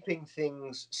keeping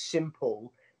things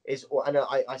simple is, and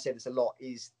I say this a lot,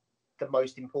 is the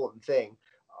most important thing.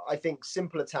 I think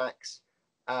simple attacks,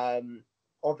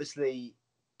 obviously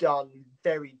done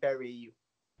very, very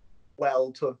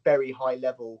well to a very high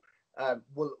level,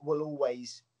 will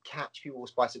always catch people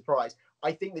by surprise.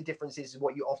 I think the difference is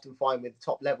what you often find with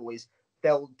top level is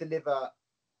they'll deliver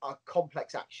a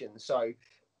complex action, so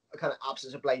a kind of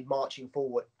absence of blade marching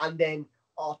forward, and then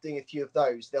after doing a few of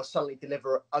those, they'll suddenly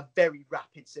deliver a very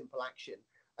rapid, simple action.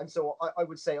 And so I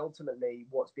would say ultimately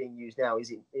what's being used now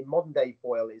is in modern day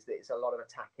foil is that it's a lot of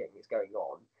attacking is going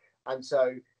on. And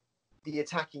so the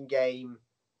attacking game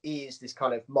is this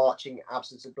kind of marching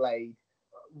absence of blade,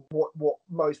 what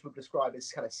most would describe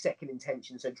as kind of second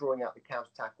intention, so drawing out the counter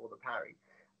attack or the parry.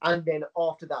 And then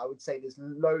after that, I would say there's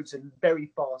loads of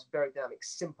very fast, very dynamic,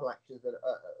 simple actions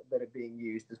that are being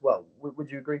used as well.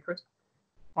 Would you agree, Chris?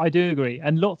 I do agree.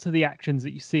 And lots of the actions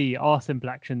that you see are simple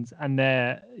actions, and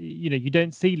they're, you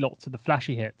don't see lots of the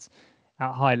flashy hits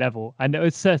at high level. And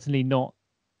it's certainly not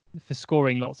for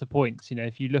scoring lots of points.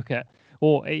 If you look at,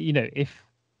 or, if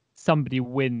somebody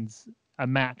wins a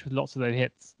match with lots of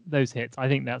those hits, I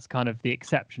think that's kind of the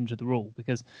exception to the rule,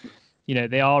 because,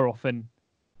 they are often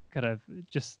kind of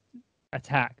just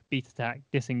attack, beat attack,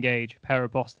 disengage,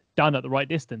 parabost, done at the right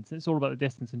distance. It's all about the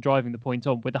distance and driving the point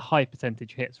on with the high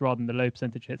percentage hits rather than the low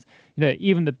percentage hits.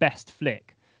 Even the best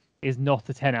flick is not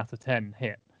a 10 out of 10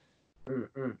 hit.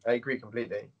 I agree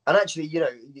completely. And actually,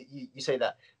 you say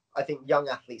that. I think young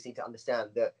athletes need to understand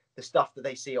that the stuff that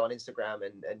they see on Instagram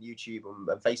and YouTube and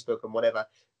Facebook and whatever,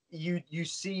 you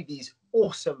see these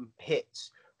awesome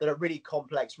hits that are really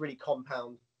complex, really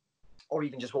compound, or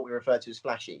even just what we refer to as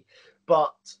flashy.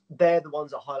 But they're the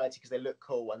ones that are highlighted because they look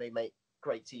cool and they make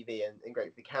great TV and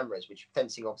great for the cameras, which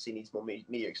fencing obviously needs more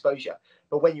media exposure.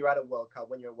 But when you're at a World Cup,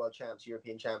 when you're a World Champs,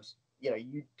 European Champs,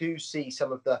 you do see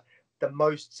some of the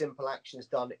most simple actions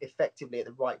done effectively at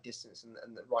the right distance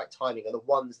and the right timing are the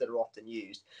ones that are often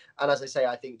used. And as I say,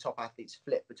 I think top athletes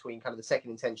flip between kind of the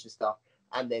second intention stuff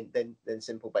and then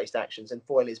simple based actions. And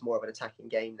foil is more of an attacking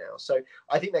game now. So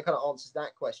I think that kind of answers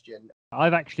that question.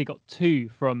 I've actually got two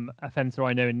from a fencer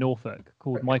I know in Norfolk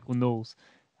called Michael Knowles.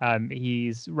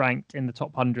 He's ranked in the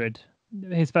top 100.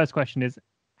 His first question is,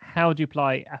 how do you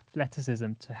apply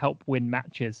athleticism to help win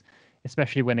matches,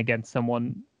 especially when against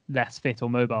someone less fit or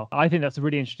mobile? I think that's a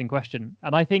really interesting question.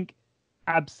 And I think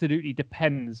absolutely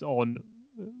depends on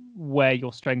where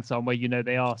your strengths are and where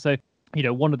they are. So,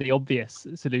 one of the obvious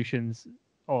solutions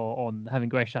on having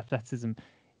great athleticism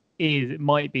it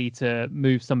might be to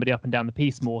move somebody up and down the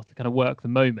piece more to kind of work the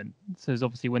moment. So it's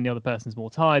obviously when the other person's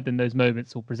more tired, then those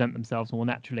moments will present themselves more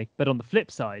naturally. But on the flip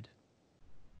side,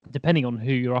 depending on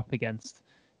who you're up against,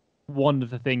 one of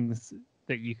the things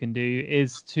that you can do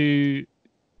is to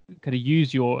kind of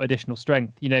use your additional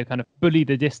strength, kind of bully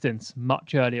the distance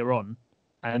much earlier on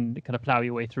and kind of plow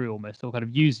your way through almost, or kind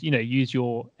of use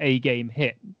your A game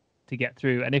hit to get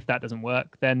through. And if that doesn't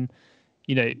work, then,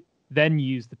 then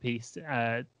use the piece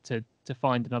to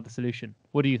find another solution.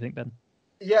 What do you think, Ben?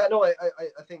 Yeah, no, I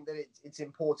think that it's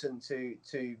important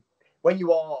to when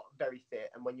you are very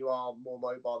fit and when you are more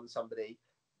mobile than somebody,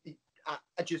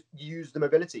 just use the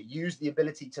mobility, use the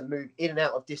ability to move in and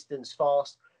out of distance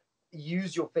fast,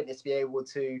 use your fitness to be able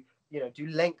to do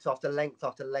length after length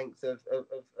after length of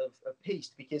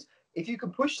piece. Because if you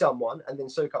can push someone and then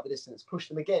soak up the distance, push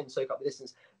them again, soak up the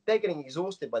distance, they're getting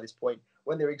exhausted by this point.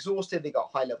 When they're exhausted, they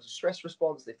got high levels of stress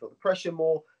response, they feel the pressure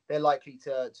more, they're likely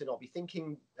to not be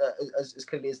thinking as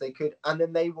clearly as they could, and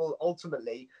then they will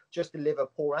ultimately just deliver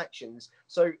poor actions.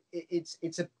 So it's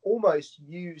almost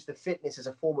use the fitness as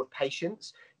a form of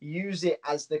patience, use it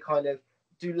as the kind of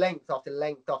do length after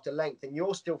length after length, and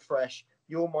you're still fresh,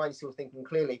 your mind's still thinking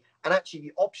clearly, and actually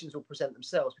the options will present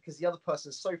themselves because the other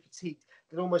person's so fatigued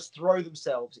they'll almost throw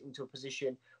themselves into a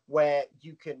position where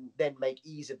you can then make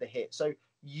ease of the hit. So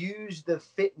use the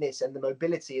fitness and the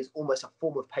mobility as almost a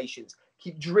form of patience.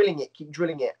 Keep drilling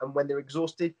it, and when they're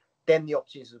exhausted, then the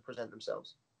opportunities will present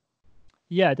themselves.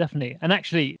 Yeah, definitely. And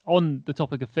actually, on the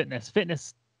topic of fitness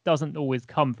doesn't always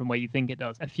come from where you think it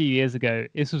does. A few years ago,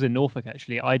 this was in Norfolk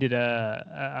actually, I did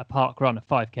a park run, a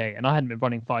 5k, and I hadn't been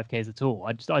running 5ks at all.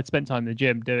 I'd spent time in the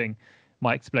gym doing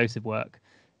my explosive work,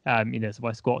 so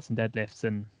my squats and deadlifts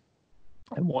and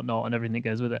whatnot and everything that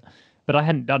goes with it. But I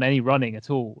hadn't done any running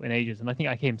at all in ages, and I think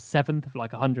I came 7th of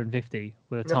like 150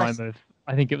 with a time of,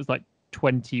 I think it was like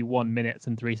 21 minutes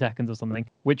and 3 seconds or something,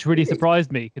 which really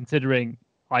surprised me considering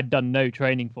I'd done no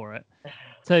training for it.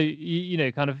 So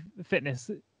kind of fitness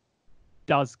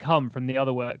does come from the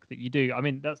other work that you do. I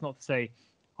mean, that's not to say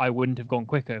I wouldn't have gone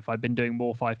quicker if I'd been doing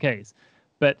more 5Ks,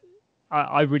 but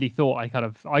I really thought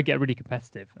I get really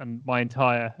competitive, and my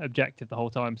entire objective the whole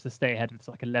time is to stay ahead of this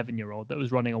like 11-year-old that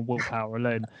was running on willpower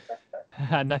alone.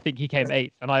 And I think he came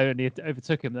 8th, and I only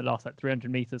overtook him the last like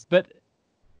 300 meters. But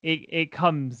it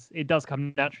does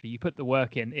come naturally. You put the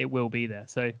work in, it will be there.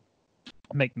 So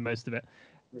make the most of it.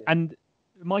 Yeah. And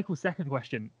Michael's second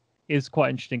question is quite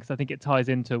interesting because I think it ties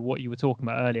into what you were talking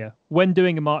about earlier. When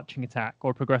doing a marching attack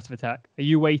or a progressive attack, are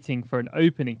you waiting for an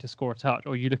opening to score a touch,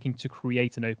 or are you looking to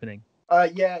create an opening? I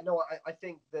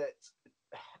think that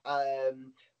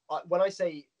when I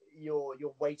say you're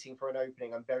waiting for an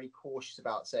opening, I'm very cautious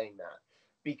about saying that,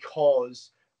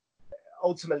 because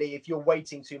ultimately, if you're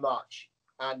waiting too much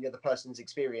and the other person's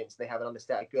experienced, they have a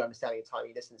good understanding of timing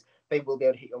and distance, they will be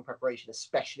able to hit you on preparation,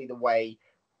 especially the way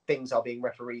things are being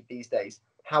refereed these days.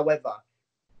 However,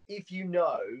 if you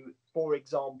know, for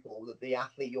example, that the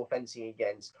athlete you're fencing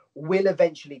against will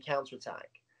eventually counterattack,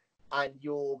 and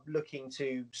you're looking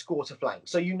to score to flank,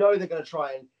 so they're going to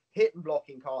try and hit and block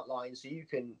in cart lines, so you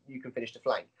can finish the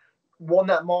flank. On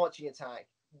that marching attack,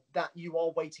 that you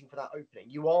are waiting for that opening.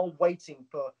 You are waiting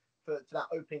for that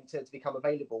opening to become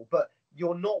available, but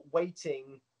you're not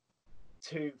waiting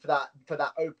for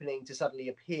that opening to suddenly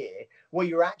appear. What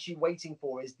you're actually waiting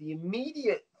for is the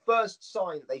immediate first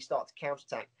sign that they start to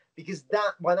counterattack, because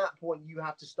by that point you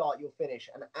have to start your finish,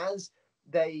 and as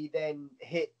they then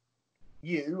hit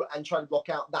you and try to block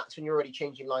out, that's when you're already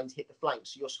changing lines, hit the flank,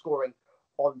 so you're scoring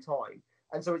on time.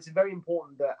 And so it's very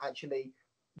important that actually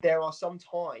there are some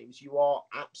times you are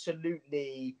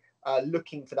absolutely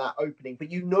looking for that opening,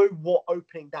 but you know what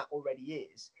opening that already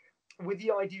is. With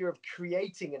the idea of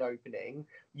creating an opening,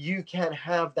 you can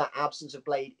have that absence of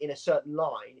blade in a certain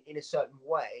line, in a certain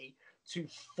way, to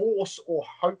force or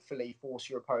hopefully force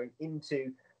your opponent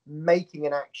into making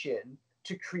an action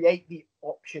to create the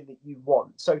option that you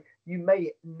want. So you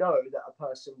may know that a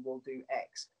person will do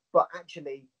X, but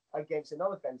actually against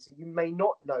another fencer, you may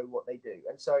not know what they do.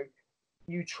 And so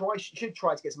you should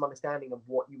try to get some understanding of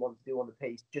what you want to do on the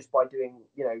piece just by doing,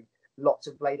 lots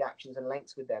of blade actions and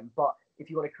lengths with them. But if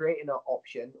you want to create an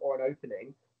option or an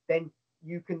opening, then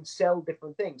you can sell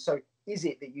different things. So is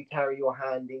it that you carry your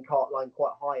hand in cart line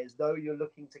quite high as though you're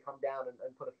looking to come down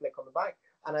and put a flick on the back?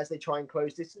 And as they try and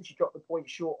close distance, you drop the point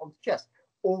short onto the chest.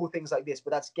 All things like this.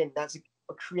 But that's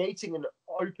creating an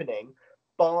opening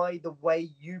by the way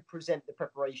you present the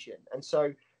preparation. And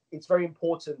so it's very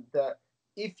important that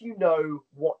if you know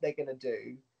what they're going to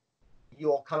do,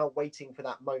 you're kind of waiting for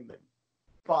that moment.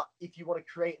 But if you want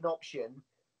to create an option,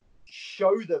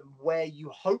 show them where you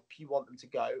hope you want them to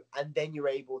go, and then you're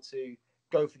able to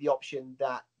go for the option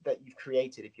that you've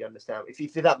created, if you understand,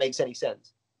 if that makes any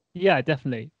sense. Yeah,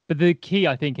 definitely. But the key,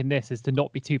 I think, in this is to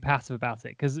not be too passive about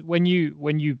it, because when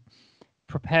you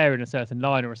prepare in a certain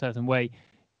line or a certain way,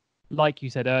 like you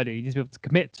said earlier, you need to be able to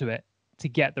commit to it to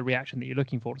get the reaction that you're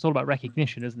looking for. It's all about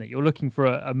recognition, isn't it? You're looking for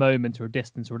a moment or a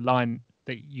distance or a line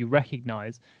that you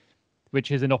recognize,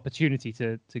 which is an opportunity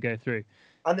to go through.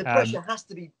 And the pressure has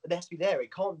to be there.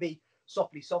 It can't be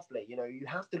softly. You know, you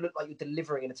have to look like you're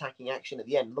delivering an attacking action at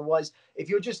the end. Otherwise, if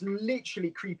you're just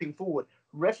literally creeping forward,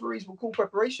 referees will call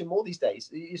preparation more these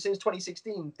days. Since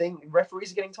 2016,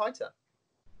 referees are getting tighter.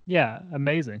 Yeah,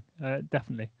 amazing.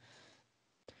 Definitely.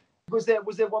 Was there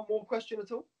one more question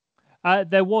at all?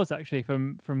 There was actually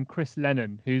from Chris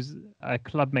Lennon, who's a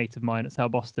clubmate of mine at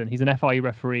South Boston. He's an FIE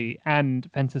referee and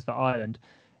fences for Ireland,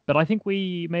 but I think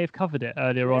we may have covered it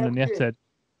earlier on in the episode.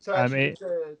 So actually,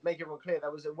 to make everyone clear,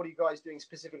 that was what are you guys doing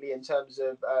specifically in terms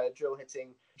of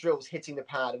drills hitting the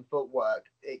pad and footwork?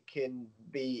 It can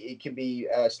be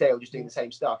stale, just doing the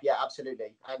same stuff. Yeah,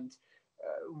 absolutely. And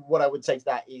what I would say to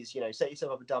that is, you know, set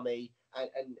yourself up a dummy,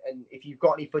 and if you've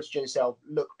got any footage on yourself,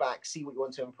 look back, see what you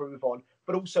want to improve on,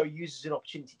 but also use as an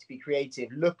opportunity to be creative.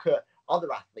 Look at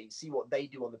other athletes, see what they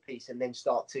do on the piece, and then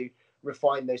start to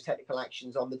refine those technical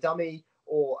actions on the dummy.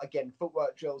 Or again,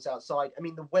 footwork drills outside. I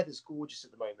mean, the weather's gorgeous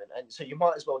at the moment, and so you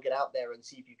might as well get out there and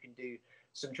see if you can do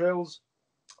some drills.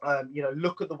 You know,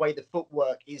 look at the way the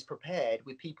footwork is prepared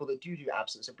with people that do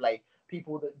absence of blade,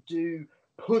 people that do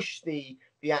push the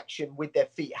action with their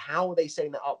feet. How are they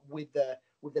setting that up with the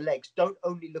legs? Don't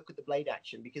only look at the blade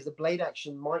action, because the blade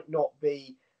action might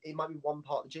be one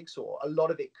part of the jigsaw. A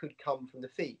lot of it could come from the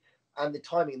feet and the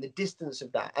timing and the distance of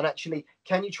that. And actually,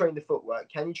 can you train the footwork?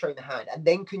 Can you train the hand? And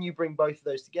then can you bring both of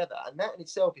those together? And that in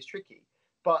itself is tricky,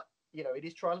 but you know, it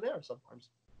is trial and error sometimes.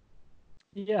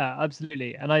 Yeah,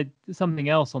 absolutely. And something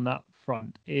else on that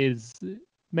front is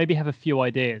maybe have a few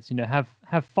ideas. You know, have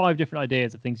 5 different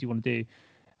ideas of things you want to do,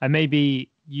 and maybe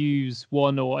use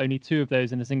 1 or only 2 of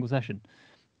those in a single session.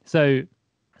 So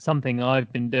something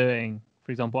I've been doing,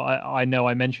 for example, I know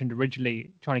I mentioned originally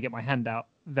trying to get my hand out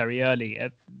very early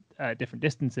at different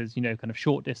distances, you know, kind of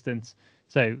short distance.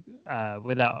 So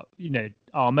without, you know,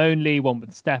 arm only, one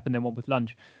with step and then one with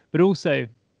lunge. But also,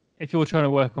 if you're trying to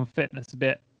work on fitness a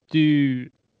bit, do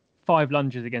 5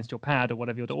 lunges against your pad or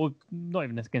whatever you're doing, or not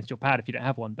even against your pad if you don't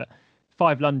have one, but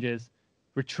 5 lunges,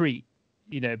 retreat,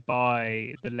 you know,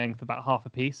 by the length about half a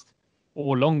piece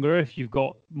or longer if you've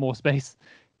got more space,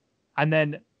 and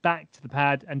then back to the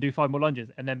pad and do 5 more lunges,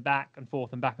 and then back and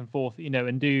forth, you know,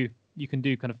 and you can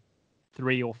do kind of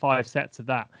 3 or 5 sets of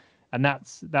that. And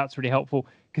that's really helpful,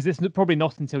 because it's probably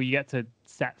not until you get to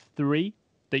set 3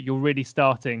 that you're really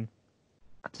starting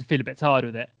to feel a bit tired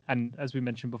with it. And as we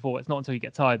mentioned before, it's not until you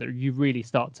get tired that you really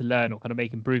start to learn or kind of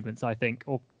make improvements, I think,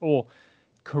 or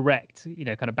correct, you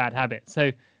know, kind of bad habits.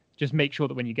 So just make sure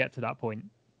that when you get to that point,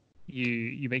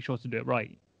 you make sure to do it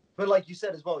right. But like you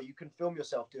said as well, you can film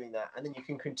yourself doing that, and then you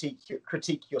can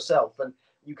critique yourself, and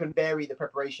you can vary the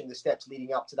preparation, the steps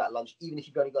leading up to that lunge. Even if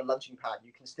you've only got a lunging pad,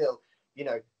 you can still, you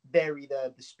know, vary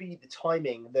the speed, the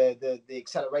timing, the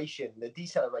acceleration, the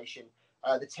deceleration,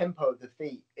 the tempo of the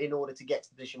feet in order to get to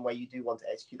the position where you do want to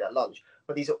execute that lunge.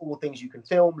 But these are all things you can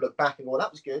film, look back and go, well,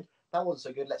 that was good. That wasn't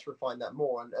so good. Let's refine that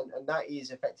more. And that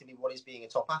is effectively what is being a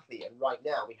top athlete. And right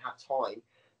now we have time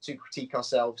to critique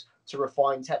ourselves, to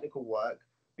refine technical work,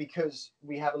 because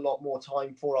we have a lot more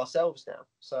time for ourselves now.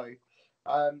 So,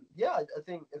 yeah, I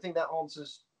think that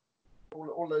answers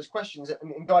all those questions.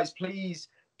 And guys, please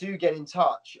do get in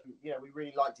touch. You know, we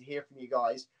really like to hear from you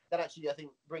guys. That actually, I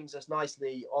think, brings us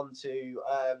nicely onto,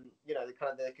 you know,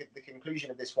 the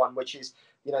conclusion of this one, which is,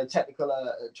 you know, technical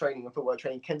training and footwork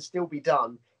training can still be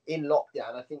done in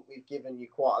lockdown. I think we've given you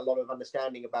quite a lot of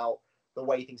understanding about the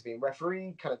way things are being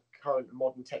refereed, kind of current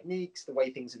modern techniques, the way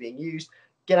things are being used.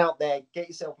 Get out there, get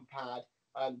yourself a pad,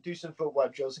 do some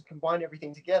footwork drills, and combine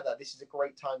everything together. This is a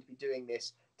great time to be doing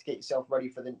this to get yourself ready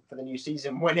for the new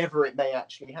season, whenever it may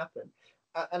actually happen.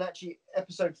 And actually,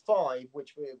 episode 5,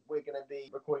 which we're going to be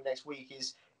recording next week,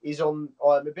 is on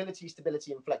mobility,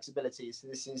 stability, and flexibility. So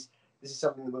this is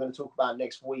something that we're going to talk about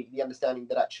next week. The understanding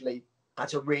that actually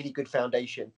that's a really good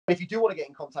foundation. If you do want to get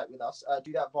in contact with us,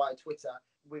 do that via Twitter.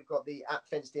 We've got the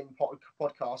 @FencedIn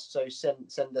podcast, so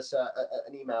send us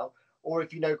an email. Or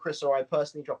if you know Chris or I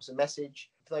personally, drop us a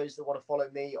message. For those that want to follow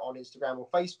me on Instagram or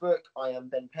Facebook, I am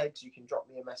Ben Peggs. You can drop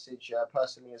me a message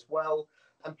personally as well.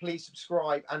 And please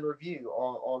subscribe and review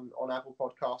on Apple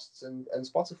Podcasts and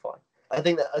Spotify. I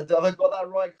think that, have I got that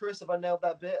right, Chris? Have I nailed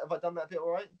that bit? Have I done that bit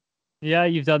all right? Yeah,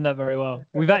 you've done that very well.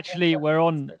 We're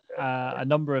on a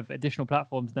number of additional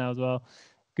platforms now as well.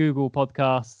 Google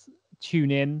Podcasts,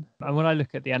 TuneIn. And when I look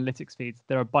at the analytics feeds,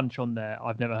 there are a bunch on there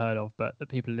I've never heard of, but that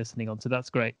people are listening on. So that's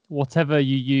great. Whatever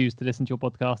you use to listen to your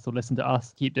podcast or listen to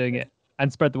us, keep doing it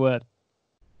and spread the word.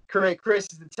 Chris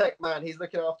is the tech man. He's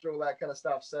looking after all that kind of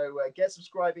stuff. So get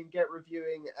subscribing, get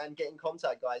reviewing, and get in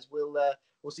contact, guys. We'll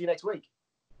see you next week.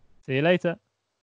 See you later.